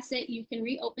access it, you can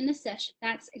reopen the session,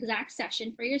 that's exact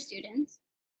session for your students.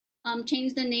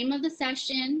 Change the name of the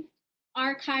session,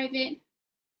 archive it,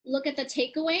 look at the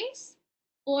takeaways,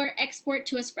 or export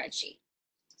to a spreadsheet.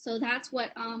 So that's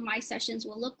what my sessions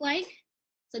will look like.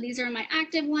 So these are my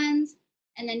active ones,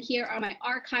 and then here are my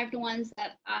archived ones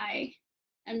that I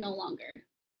am no longer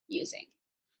using.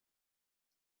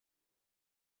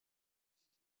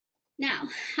 Now,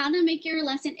 how to make your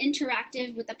lesson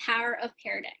interactive with the power of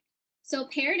Pear Deck. So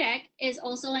Pear Deck is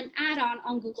also an add-on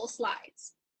on Google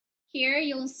Slides. Here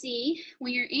you'll see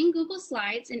when you're in Google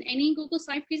Slides, in any Google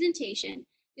Slide presentation,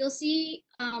 you'll see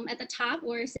at the top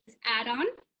where it says add-on.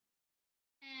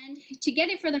 And to get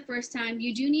it for the first time,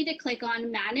 you do need to click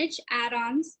on Manage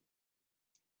Add-ons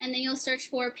and then you'll search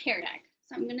for Pear Deck.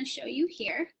 So I'm going to show you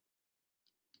here.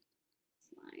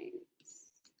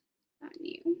 Slides,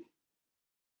 new.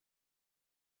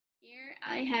 Here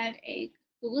I have a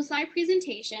Google Slide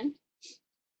presentation.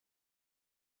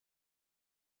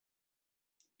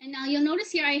 And now you'll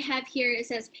notice here I have here, it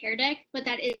says Pear Deck, but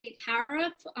that is a power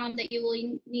up that you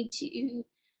will need to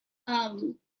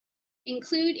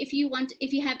include if you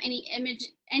have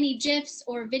any GIFs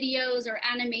or videos or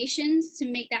animations to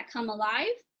make that come alive.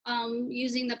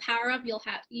 Using the power up,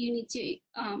 you need to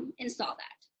install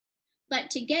that.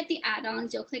 But to get the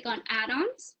add-ons, you'll click on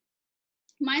add-ons.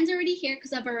 Mine's already here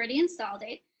because I've already installed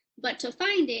it. But to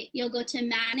find it, you'll go to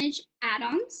manage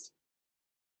add-ons.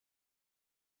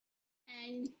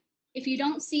 And if you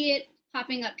don't see it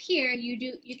popping up here,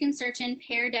 you can search in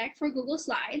Pear Deck for Google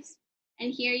Slides.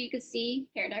 And here you can see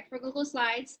Pear Deck for Google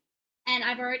Slides. And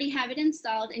I've already have it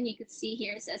installed, and you can see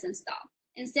here it says install.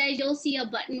 Instead, you'll see a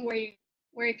button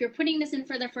where if you're putting this in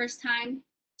for the first time,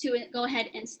 to go ahead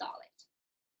and install it.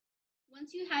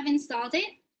 Once you have installed it,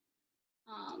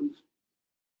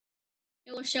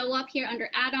 it will show up here under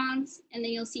add-ons, and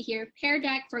then you'll see here Pear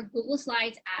Deck for Google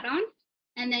Slides add-on,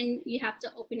 and then you have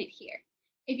to open it here.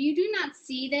 If you do not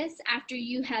see this after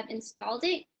you have installed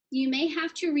it, you may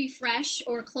have to refresh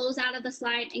or close out of the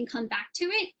slide and come back to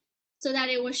it so that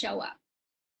it will show up.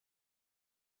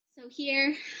 So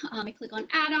here, I click on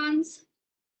add-ons,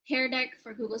 Pear Deck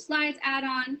for Google Slides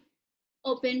add-on,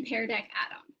 open Pear Deck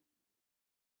add-on.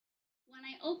 When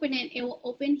I open it, it will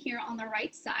open here on the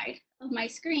right side of my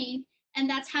screen, and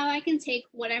that's how I can take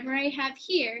whatever I have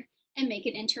here and make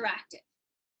it interactive.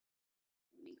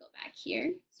 Let me go back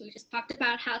here. So we just talked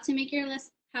about how to make your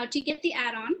list, how to get the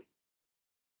add-on.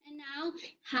 And now,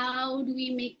 how do we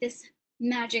make this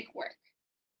magic work?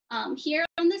 Here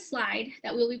on the slide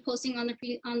that we'll be posting on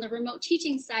the remote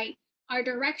teaching site are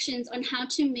directions on how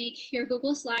to make your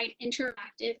Google Slide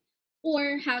interactive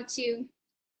or how to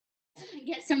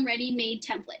get some ready-made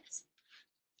templates.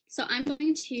 So I'm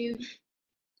going to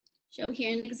show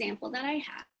here an example that I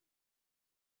have.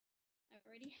 I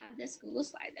already have this Google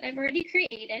Slide that I've already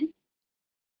created. I'm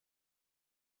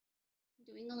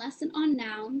doing a lesson on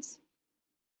nouns.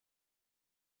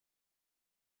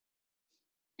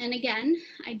 And again,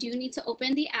 I do need to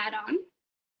open the add-on.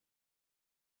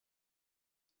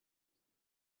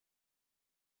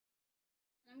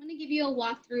 I'm going to give you a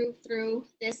walkthrough through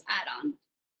this add-on.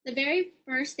 The very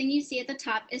first thing you see at the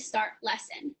top is Start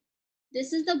Lesson.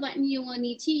 This is the button you will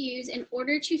need to use in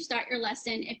order to start your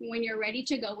lesson when you're ready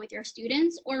to go with your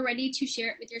students or ready to share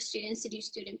it with your students to do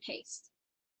student paced.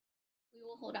 We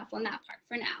will hold off on that part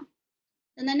for now.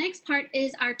 Then the next part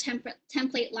is our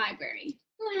template library.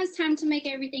 Who has time to make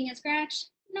everything in scratch?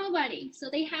 Nobody. So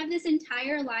they have this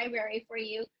entire library for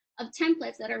you of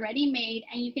templates that are ready made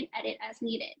and you can edit as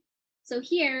needed. So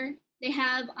here they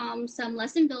have some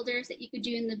lesson builders that you could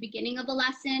do in the beginning of a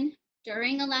lesson,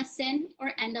 during a lesson,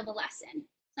 or end of a lesson.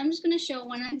 So I'm just going to show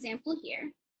one example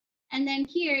here. And then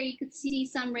here you could see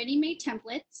some ready-made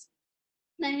templates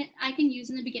that I can use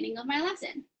in the beginning of my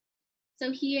lesson.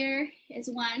 So here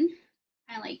is one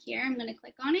I like here. I'm going to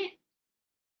click on it.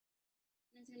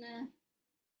 It's going to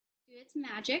do its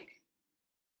magic.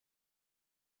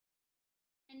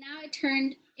 And now it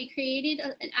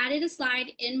added a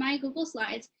slide in my Google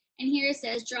Slides. And here it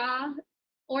says draw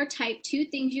or type 2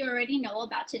 things you already know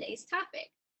about today's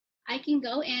topic. I can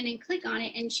go in and click on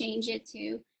it and change it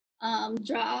to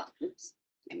draw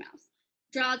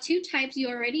 2 types you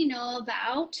already know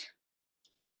about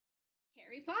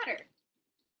Harry Potter.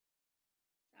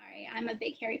 Sorry, I'm a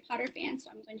big Harry Potter fan,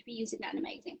 so I'm going to be using that in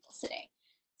my examples today.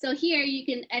 So here you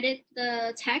can edit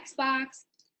the text box.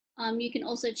 You can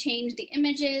also change the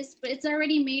images, but it's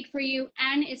already made for you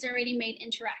and it's already made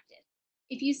interactive.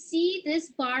 If you see this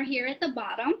bar here at the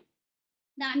bottom,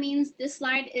 that means this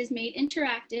slide is made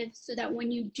interactive so that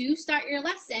when you do start your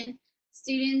lesson,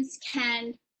 students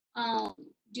can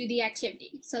do the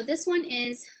activity. So this one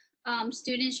is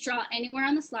students draw anywhere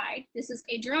on the slide. This is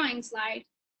a drawing slide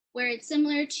where it's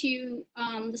similar to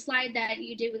the slide that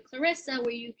you did with Clarissa,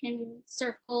 where you can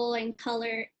circle and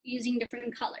color using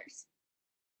different colors.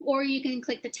 Or you can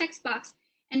click the text box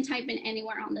and type in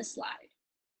anywhere on the slide.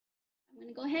 I'm going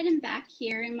to go ahead and back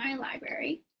here in my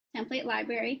library, template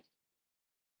library.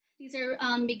 These are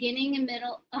beginning,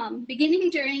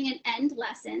 during, and end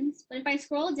lessons. But if I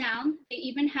scroll down, they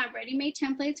even have ready-made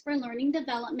templates for learning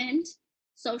development,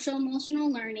 social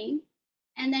emotional learning,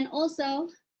 and then also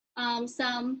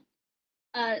some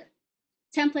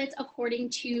templates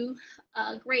according to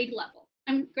grade level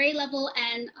and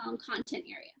content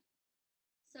area.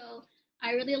 So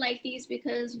I really like these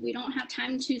because we don't have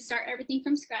time to start everything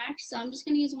from scratch. So I'm just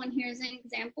going to use one here as an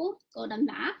example. Go to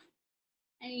math.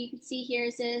 And you can see here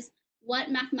it says,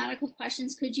 what mathematical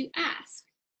questions could you ask?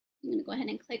 I'm going to go ahead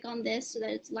and click on this so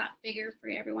that it's a lot bigger for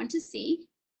everyone to see.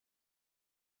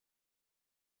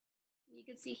 You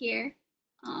can see here,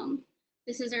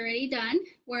 this is already done,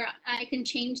 where I can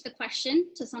change the question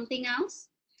to something else,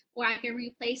 or I can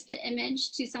replace the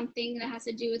image to something that has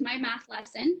to do with my math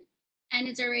lesson. And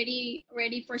it's already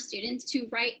ready for students to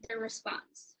write their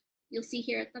response. You'll see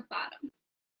here at the bottom.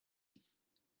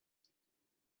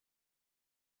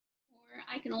 Or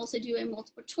I can also do a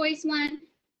multiple choice one.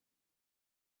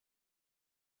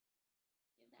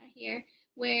 Give that here,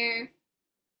 where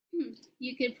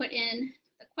you could put in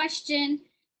the question,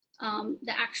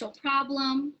 the actual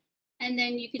problem, and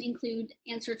then you could include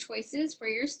answer choices for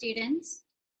your students.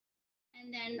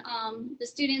 And then the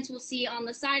students will see on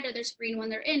the side of their screen when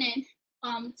they're in it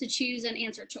to choose an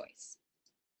answer choice.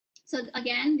 So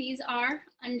again, these are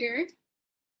under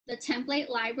the template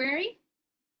library.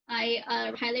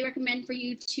 I highly recommend for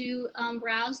you to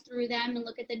browse through them and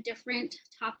look at the different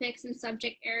topics and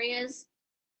subject areas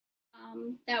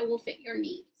that will fit your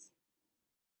needs.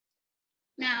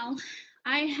 Now,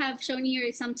 I have shown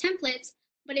you some templates,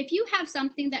 but if you have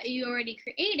something that you already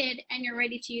created and you're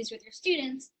ready to use with your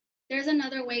students, there's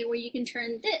another way where you can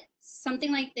turn this,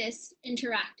 something like this,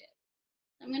 interactive.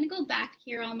 I'm going to go back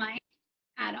here on my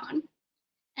add-on.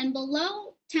 And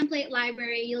below template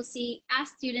library, you'll see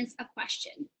ask students a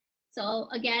question. So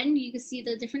again, you can see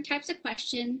the different types of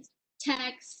questions: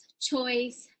 text,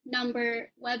 choice, number,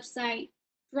 website,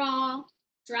 draw,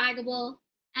 draggable,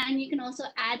 and you can also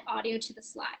add audio to the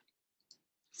slide.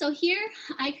 So here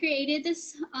I created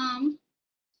this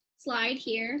slide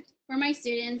here for my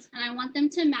students, and I want them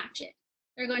to match it.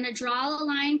 They're going to draw a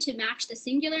line to match the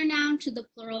singular noun to the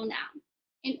plural noun.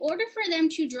 In order for them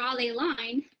to draw a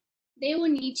line, they will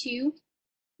need to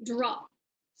draw.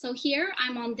 So here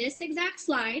I'm on this exact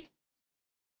slide.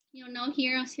 You'll know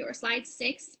here slide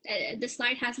 6, this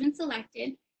slide has been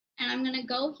selected, and I'm going to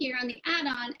go here on the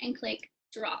add-on and click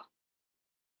draw.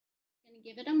 I'm going to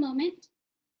give it a moment.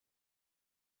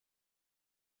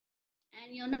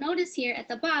 And you'll notice here at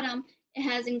the bottom, it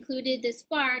has included this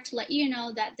bar to let you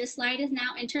know that this slide is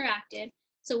now interactive.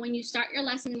 So when you start your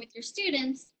lesson with your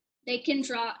students, they can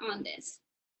draw on this.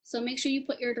 So make sure you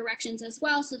put your directions as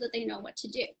well so that they know what to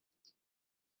do.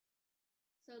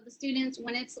 So the students,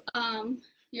 when it's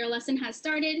your lesson has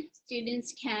started,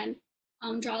 students can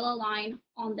draw a line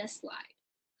on this slide.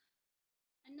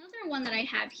 Another one that I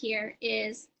have here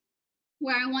is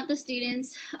where I want the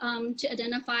students to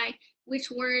identify which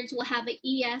words will have an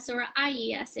ES or an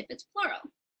IES if it's plural.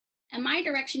 And my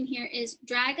direction here is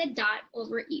drag a dot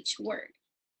over each word.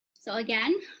 So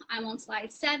again, I'm on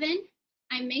slide 7.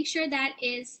 I make sure that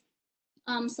is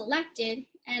selected,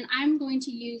 and I'm going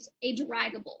to use a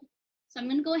draggable. So I'm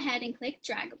going to go ahead and click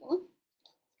draggable.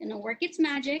 It's going to work its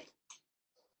magic,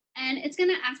 and it's going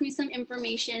to ask me some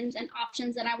information and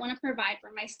options that I want to provide for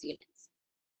my students.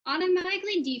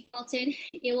 Automatically defaulted,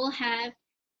 it will have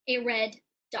a red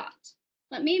dot,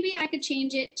 but maybe I could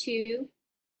change it to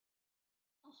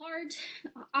a heart,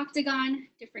 an octagon,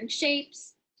 different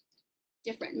shapes,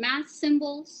 different math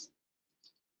symbols,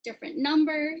 different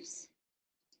numbers,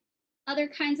 other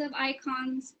kinds of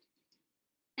icons,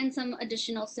 and some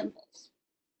additional symbols.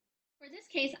 For this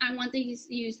case, I want to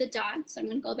use the dot, so I'm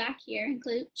going to go back here and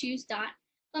choose dot,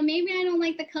 but maybe I don't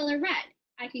like the color red.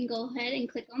 I can go ahead and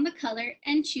click on the color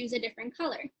and choose a different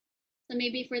color. So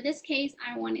maybe for this case,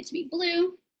 I want it to be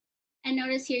blue. And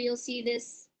notice here, you'll see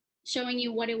this showing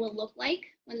you what it will look like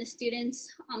when the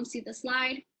students see the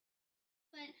slide.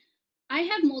 But I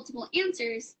have multiple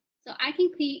answers, so I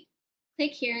can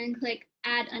click here and click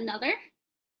add another.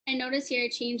 And notice here,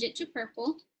 change it to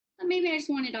purple, but maybe I just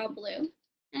want it all blue.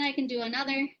 And I can do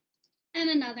another, and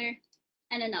another,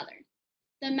 and another.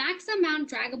 The max amount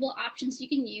draggable options you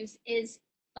can use is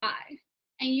 5,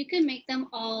 and you can make them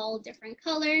all different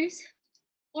colors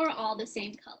or all the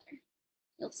same color.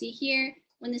 You'll see here,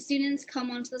 when the students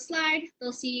come onto the slide,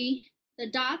 they'll see the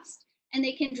dots, and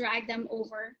they can drag them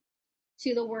over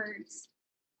to the words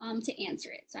to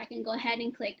answer it. So I can go ahead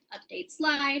and click update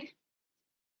slide.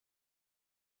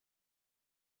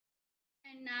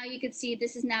 And now you can see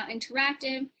this is now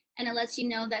interactive, and it lets you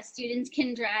know that students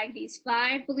can drag these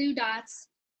 5 blue dots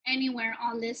anywhere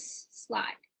on this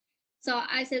slide. So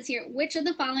I says here, which of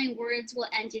the following words will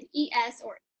end in ES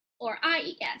or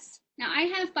IES? Now I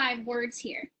have 5 words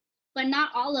here, but not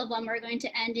all of them are going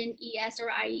to end in ES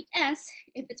or IES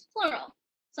if it's plural.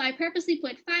 So I purposely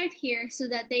put 5 here so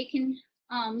that they can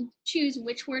choose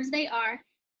which words they are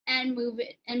and move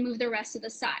the rest to the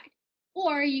side.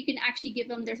 Or you can actually give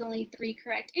them, there's only 3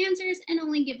 correct answers and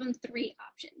only give them 3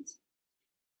 options.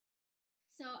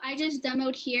 So I just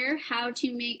demoed here how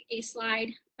to make a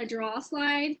slide, a draw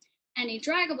slide, and a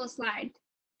draggable slide.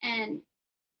 And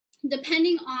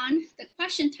depending on the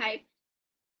question type,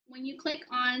 when you click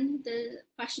on the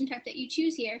question type that you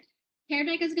choose here, Pear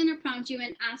Deck is going to prompt you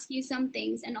and ask you some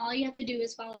things, and all you have to do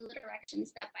is follow the directions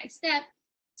step by step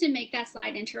to make that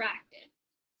slide interactive.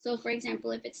 So for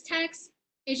example, if it's text,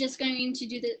 it's just going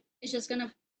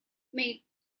to make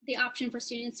the option for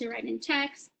students to write in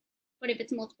text. But if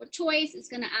it's multiple choice, it's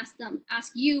going to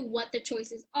ask you what the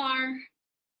choices are,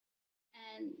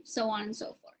 and so on and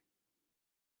so forth.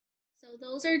 So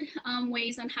those are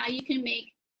ways on how you can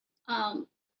make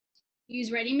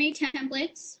use ready-made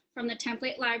templates from the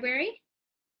template library,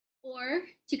 or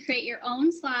to create your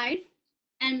own slide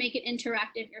and make it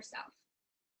interactive yourself.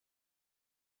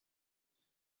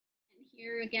 And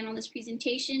here again on this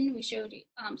presentation, we showed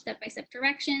step-by-step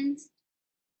directions.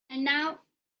 And now,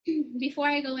 before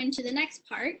I go into the next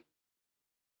part,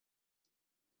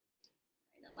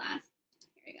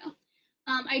 here we go.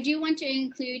 I do want to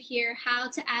include here how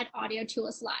to add audio to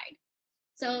a slide.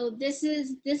 So this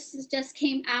just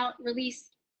came out,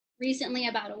 released recently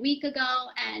about a week ago,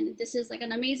 and this is like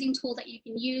an amazing tool that you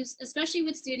can use, especially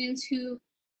with students who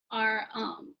are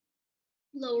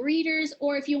low readers,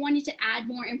 or if you wanted to add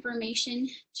more information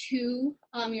to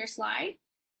your slide,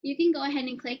 you can go ahead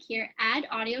and click here, add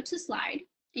audio to slide,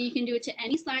 and you can do it to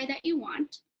any slide that you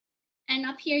want. And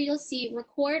up here, you'll see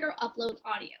record or upload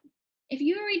audio. If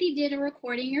you already did a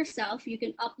recording yourself, you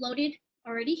can upload it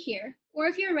already here, or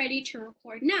if you're ready to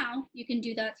record now, you can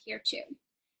do that here too.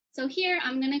 So here,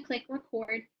 I'm going to click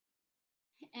record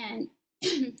and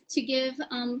to give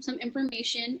some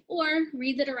information or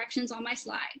read the directions on my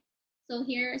slide. So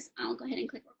I'll go ahead and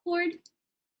click record.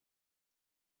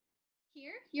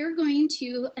 Here, you're going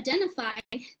to identify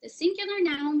the singular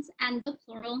nouns and the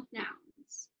plural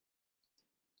nouns.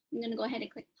 I'm going to go ahead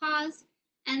and click pause.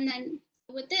 And then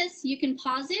with this, you can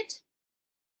pause it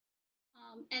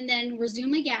and then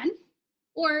resume again.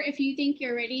 Or if you think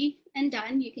you're ready and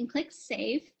done, you can click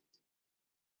save.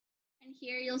 And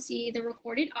here you'll see the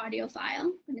recorded audio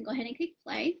file. I'm going to go ahead and click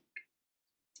play.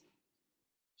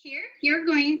 Here, you're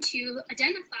going to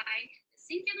identify the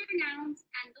singular nouns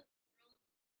and the plural.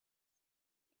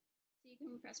 So you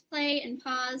can press play and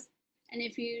pause. And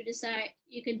if you decide,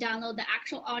 you can download the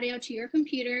actual audio to your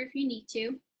computer if you need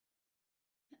to.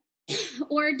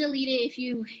 Or delete it if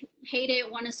you hate it,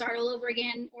 want to start all over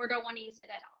again, or don't want to use it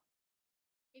at all.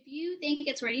 If you think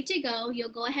it's ready to go, you'll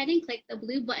go ahead and click the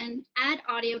blue button, Add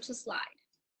Audio to Slide.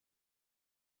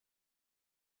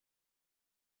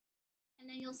 And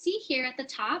then you'll see here at the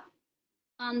top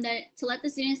to let the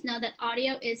students know that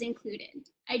audio is included.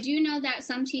 I do know that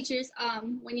some teachers,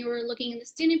 when you were looking in the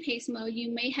student pace mode, you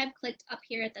may have clicked up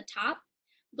here at the top,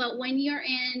 but when you're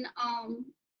in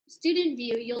student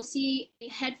view, you'll see a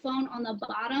headphone on the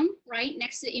bottom right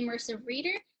next to Immersive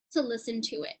Reader to listen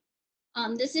to it.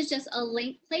 This is just a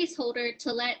link placeholder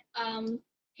to let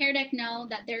Pear Deck know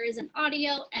that there is an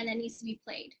audio and that needs to be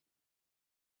played.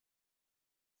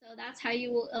 So that's how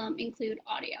you will include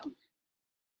audio.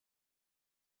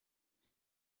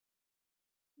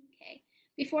 Okay,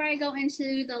 before I go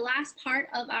into the last part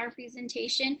of our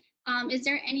presentation, is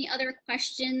there any other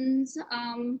questions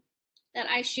that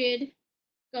I should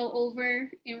go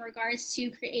over in regards to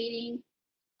creating,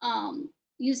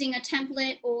 using a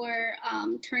template or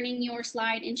turning your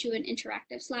slide into an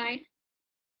interactive slide?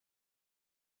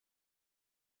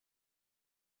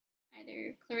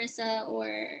 Either Clarissa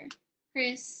or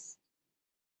Chris.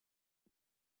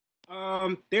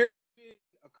 There's been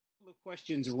a couple of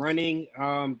questions running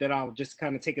that I'll just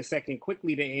kind of take a second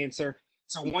quickly to answer.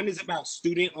 So one is about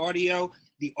student audio.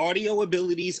 The audio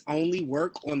abilities only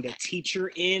work on the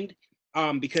teacher end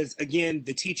because, again,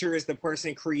 the teacher is the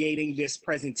person creating this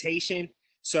presentation.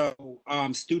 So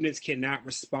students cannot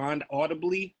respond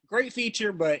audibly. Great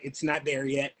feature, but it's not there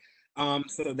yet.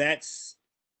 So that's,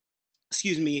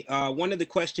 one of the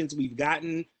questions we've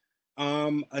gotten.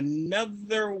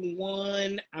 Another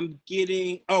one I'm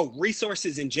getting,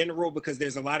 resources in general, because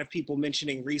there's a lot of people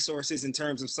mentioning resources in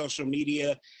terms of social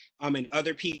media and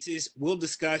other pieces. We'll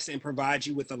discuss and provide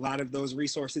you with a lot of those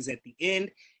resources at the end.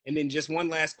 And then just one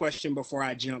last question before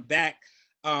I jump back.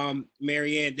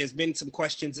 Marianne, there's been some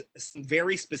questions, some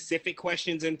very specific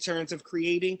questions in terms of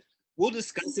creating. We'll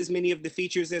discuss as many of the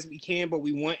features as we can, but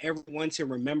we want everyone to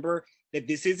remember that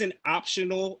this is an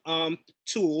optional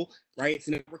tool, right? It's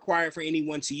not required for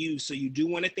anyone to use. So you do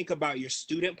want to think about your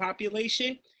student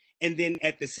population And then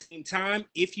at the same time,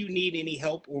 if you need any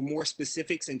help or more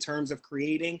specifics in terms of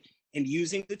creating and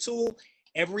using the tool,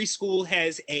 every school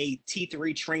has a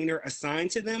T3 trainer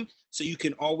assigned to them. So you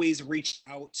can always reach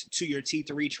out to your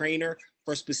T3 trainer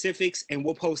for specifics, and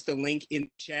we'll post a link in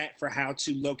the chat for how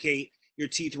to locate your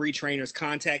T3 trainer's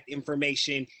contact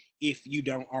information if you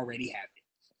don't already have it.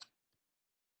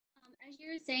 As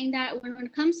you're saying that, when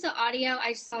it comes to audio,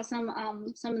 I saw some of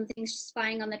the things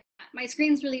flying on the chat. My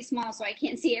screen's really small, so I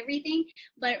can't see everything.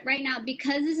 But right now,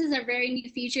 because this is a very new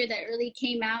feature that really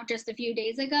came out just a few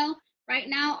days ago, right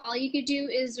now, all you could do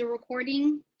is a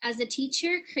recording as a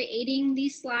teacher, creating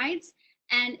these slides,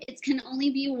 and it can only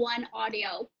be one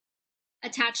audio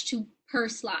attached to per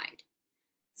slide.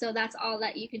 So that's all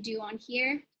that you could do on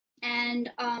here.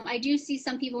 And I do see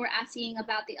some people were asking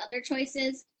about the other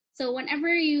choices. So whenever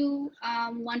you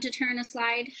want to turn a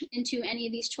slide into any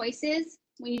of these choices,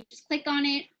 when you just click on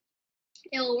it,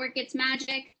 it will work its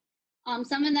magic.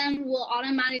 Some of them will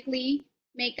automatically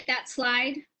make that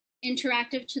slide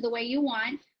interactive to the way you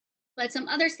want, but some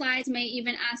other slides may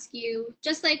even ask you,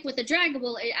 just like with the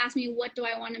draggable, it asks me, what do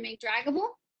I want to make draggable?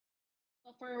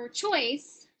 But for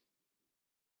choice,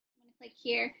 I'm going to click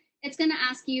here, it's going to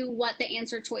ask you what the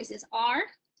answer choices are.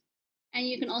 And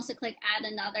you can also click add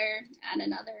another,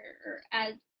 or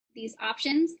add these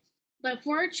options. But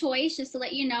for a choice, just to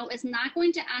let you know, it's not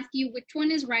going to ask you which one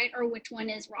is right or which one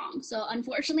is wrong. So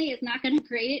unfortunately, it's not going to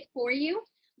grade it for you,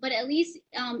 but at least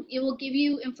it will give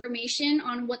you information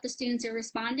on what the students are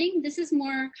responding. This is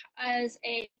more as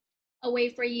a way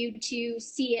for you to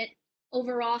see it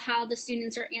overall, how the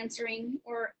students are answering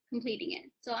or completing it.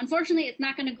 So unfortunately, it's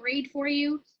not going to grade for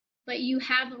you, but you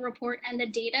have a report and the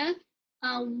data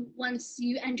once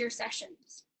you end your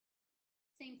sessions.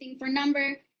 Same thing for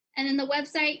number. And then the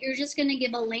website, you're just going to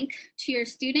give a link to your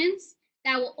students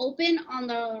that will open on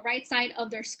the right side of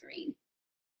their screen.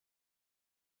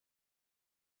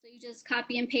 So you just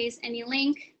copy and paste any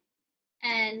link,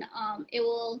 and it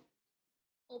will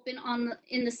open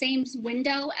in the same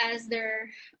window as their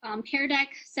Pear Deck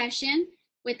session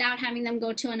without having them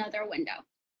go to another window.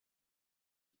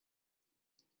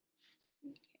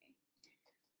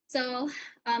 So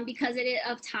because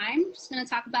of time, I'm just going to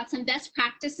talk about some best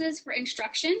practices for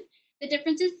instruction, the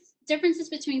differences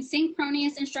between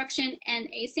synchronous instruction and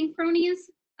asynchronous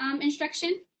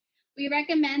instruction. We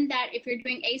recommend that if you're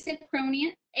doing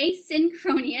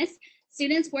asynchronous,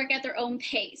 students work at their own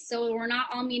pace. So we're not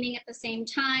all meeting at the same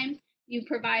time.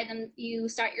 You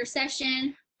start your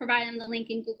session, provide them the link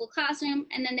in Google Classroom,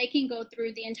 and then they can go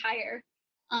through the entire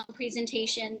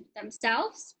presentation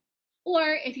themselves.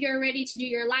 Or if you're ready to do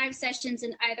your live sessions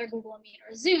in either Google Meet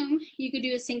or Zoom, you could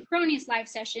do a synchronous live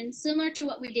session similar to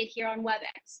what we did here on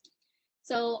WebEx.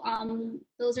 So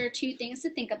those are two things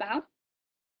to think about.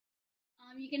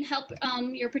 You can help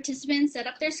your participants set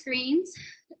up their screens.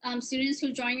 Students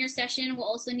who join your session will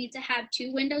also need to have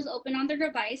 2 windows open on their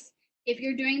device if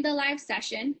you're doing the live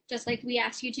session, just like we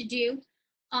asked you to do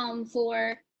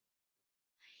for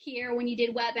here when you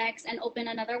did WebEx and open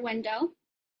another window.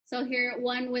 So here,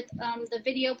 one with the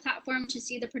video platform to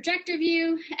see the projector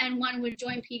view, and one with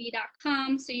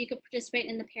joinpd.com so you could participate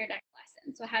in the Pear Deck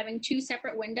lesson. So having 2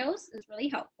 separate windows is really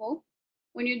helpful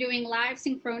when you're doing live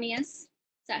synchronous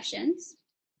sessions.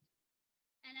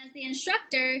 And as the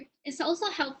instructor, it's also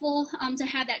helpful to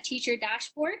have that teacher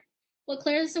dashboard. What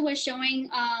Clarissa was showing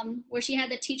where she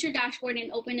had the teacher dashboard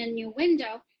and open a new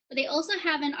window, but they also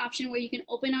have an option where you can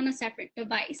open on a separate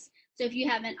device. So if you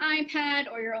have an iPad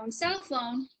or your own cell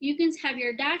phone, you can have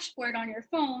your dashboard on your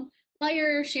phone while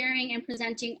you're sharing and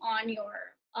presenting on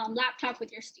your laptop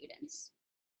with your students.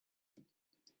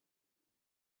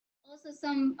 Also,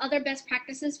 some other best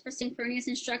practices for synchronous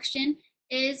instruction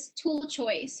is tool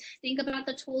choice. Think about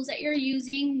the tools that you're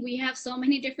using. We have so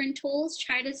many different tools.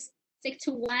 Try to stick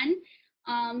to one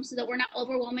so that we're not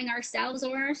overwhelming ourselves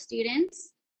or our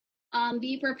students.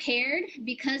 Be prepared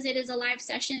because it is a live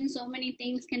session. So many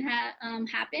things can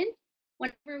happen.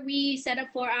 Whenever we set up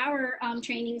for our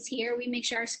trainings here, we make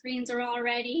sure our screens are all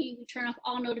ready. We turn off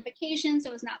all notifications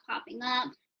so it's not popping up,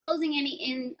 closing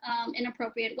any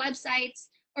inappropriate websites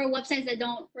or websites that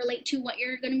don't relate to what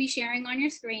you're going to be sharing on your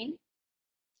screen.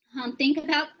 Think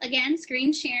about, again,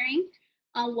 screen sharing,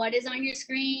 what is on your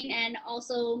screen, and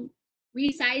also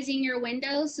resizing your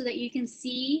windows so that you can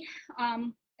see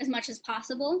as much as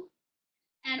possible.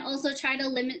 And also try to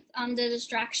limit the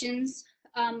distractions,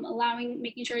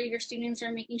 making sure your students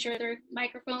are making sure their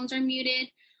microphones are muted.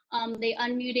 They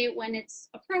unmute it when it's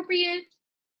appropriate.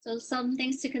 So some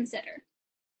things to consider.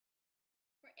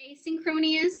 For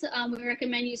asynchronous, we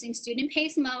recommend using student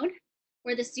pace mode,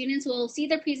 where the students will see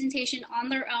the presentation on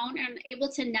their own and able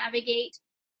to navigate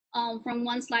from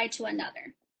one slide to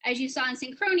another. As you saw in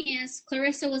synchronous,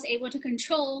 Clarissa was able to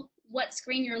control what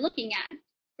screen you're looking at.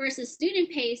 Versus student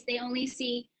pace, they only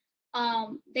see,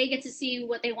 they get to see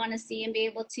what they want to see and be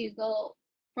able to go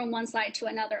from one slide to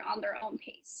another on their own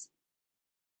pace.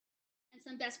 And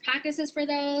some best practices for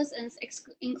those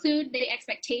include the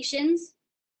expectations.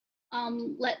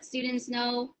 Let students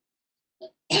know,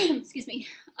 excuse me,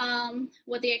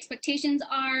 what the expectations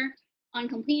are on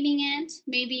completing it,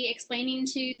 maybe explaining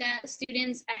to the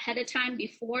students ahead of time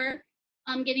before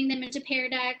getting them into Pear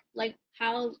Deck, like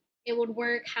how it would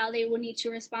work, how they would need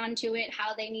to respond to it,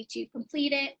 how they need to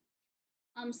complete it.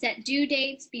 Set due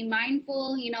dates, be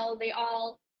mindful, you know, they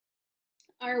all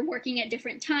are working at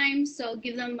different times, so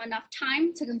give them enough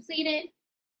time to complete it,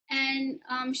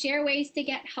 and share ways to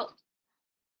get help.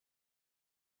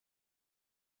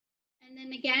 And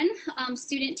then again,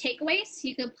 student takeaways.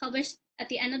 You can publish at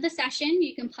the end of the session,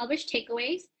 you can publish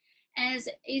takeaways as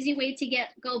an easy way to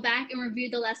go back and review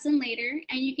the lesson later,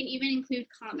 and you can even include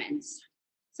comments.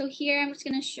 So here I'm just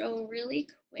going to show really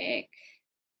quick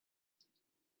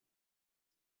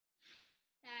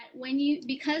that when you,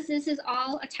 because this is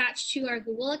all attached to our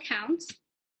Google account,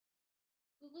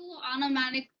 Google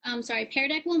will Pear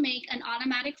Deck will make an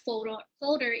automatic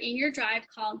folder in your drive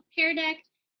called Pear Deck,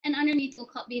 and underneath will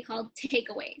be called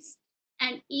takeaways.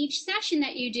 And each session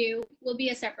that you do will be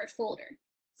a separate folder.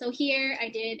 So here I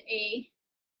did a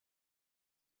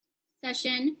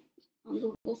session on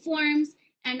Google Forms,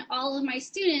 and all of my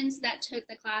students that took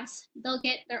the class, they'll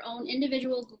get their own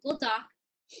individual Google Doc,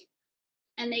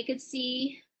 and they could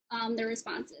see the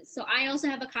responses. So I also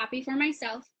have a copy for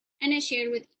myself, and it's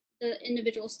shared with the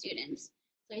individual students.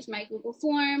 So here's my Google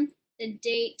form, the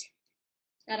date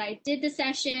that I did the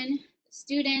session, the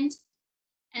student,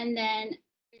 and then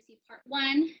part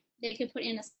 1. They could put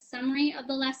in a summary of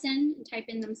the lesson and type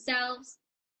in themselves.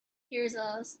 Here's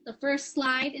the first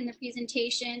slide in the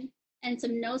presentation and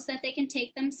some notes that they can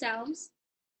take themselves.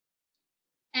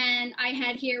 And I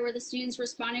had here where the students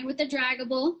responded with the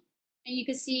draggable, and you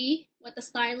could see what the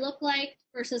slide looked like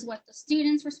versus what the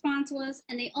student's response was,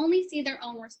 and they only see their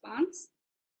own response.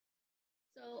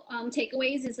 So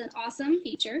takeaways is an awesome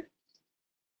feature.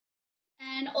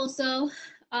 And also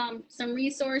some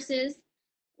resources.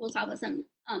 We'll talk about some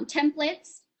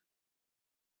templates.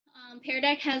 Pear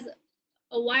Deck has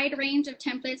a wide range of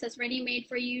templates that's ready-made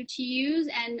for you to use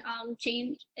and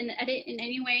change and edit in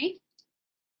any way.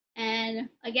 And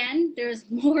again,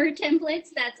 there's more templates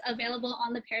that's available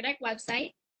on the Pear Deck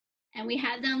website. And we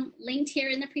have them linked here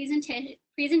in the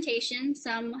presentation,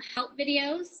 some help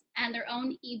videos and their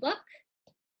own ebook.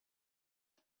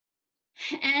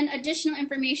 And additional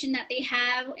information that they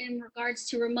have in regards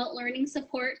to remote learning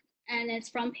support, and it's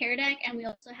from Pear Deck. And we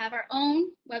also have our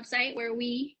own website where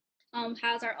we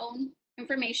house our own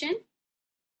information.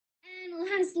 And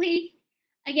lastly,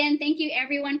 again, thank you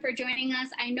everyone for joining us.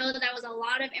 I know that was a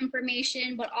lot of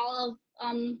information, but all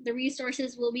of the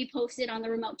resources will be posted on the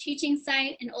remote teaching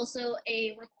site, and also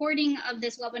a recording of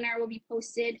this webinar will be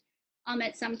posted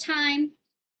at some time.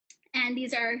 And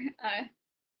these are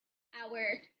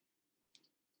our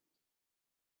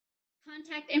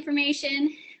contact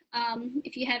information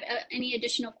if you have any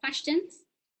additional questions.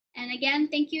 And again,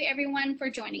 thank you everyone for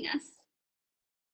joining us.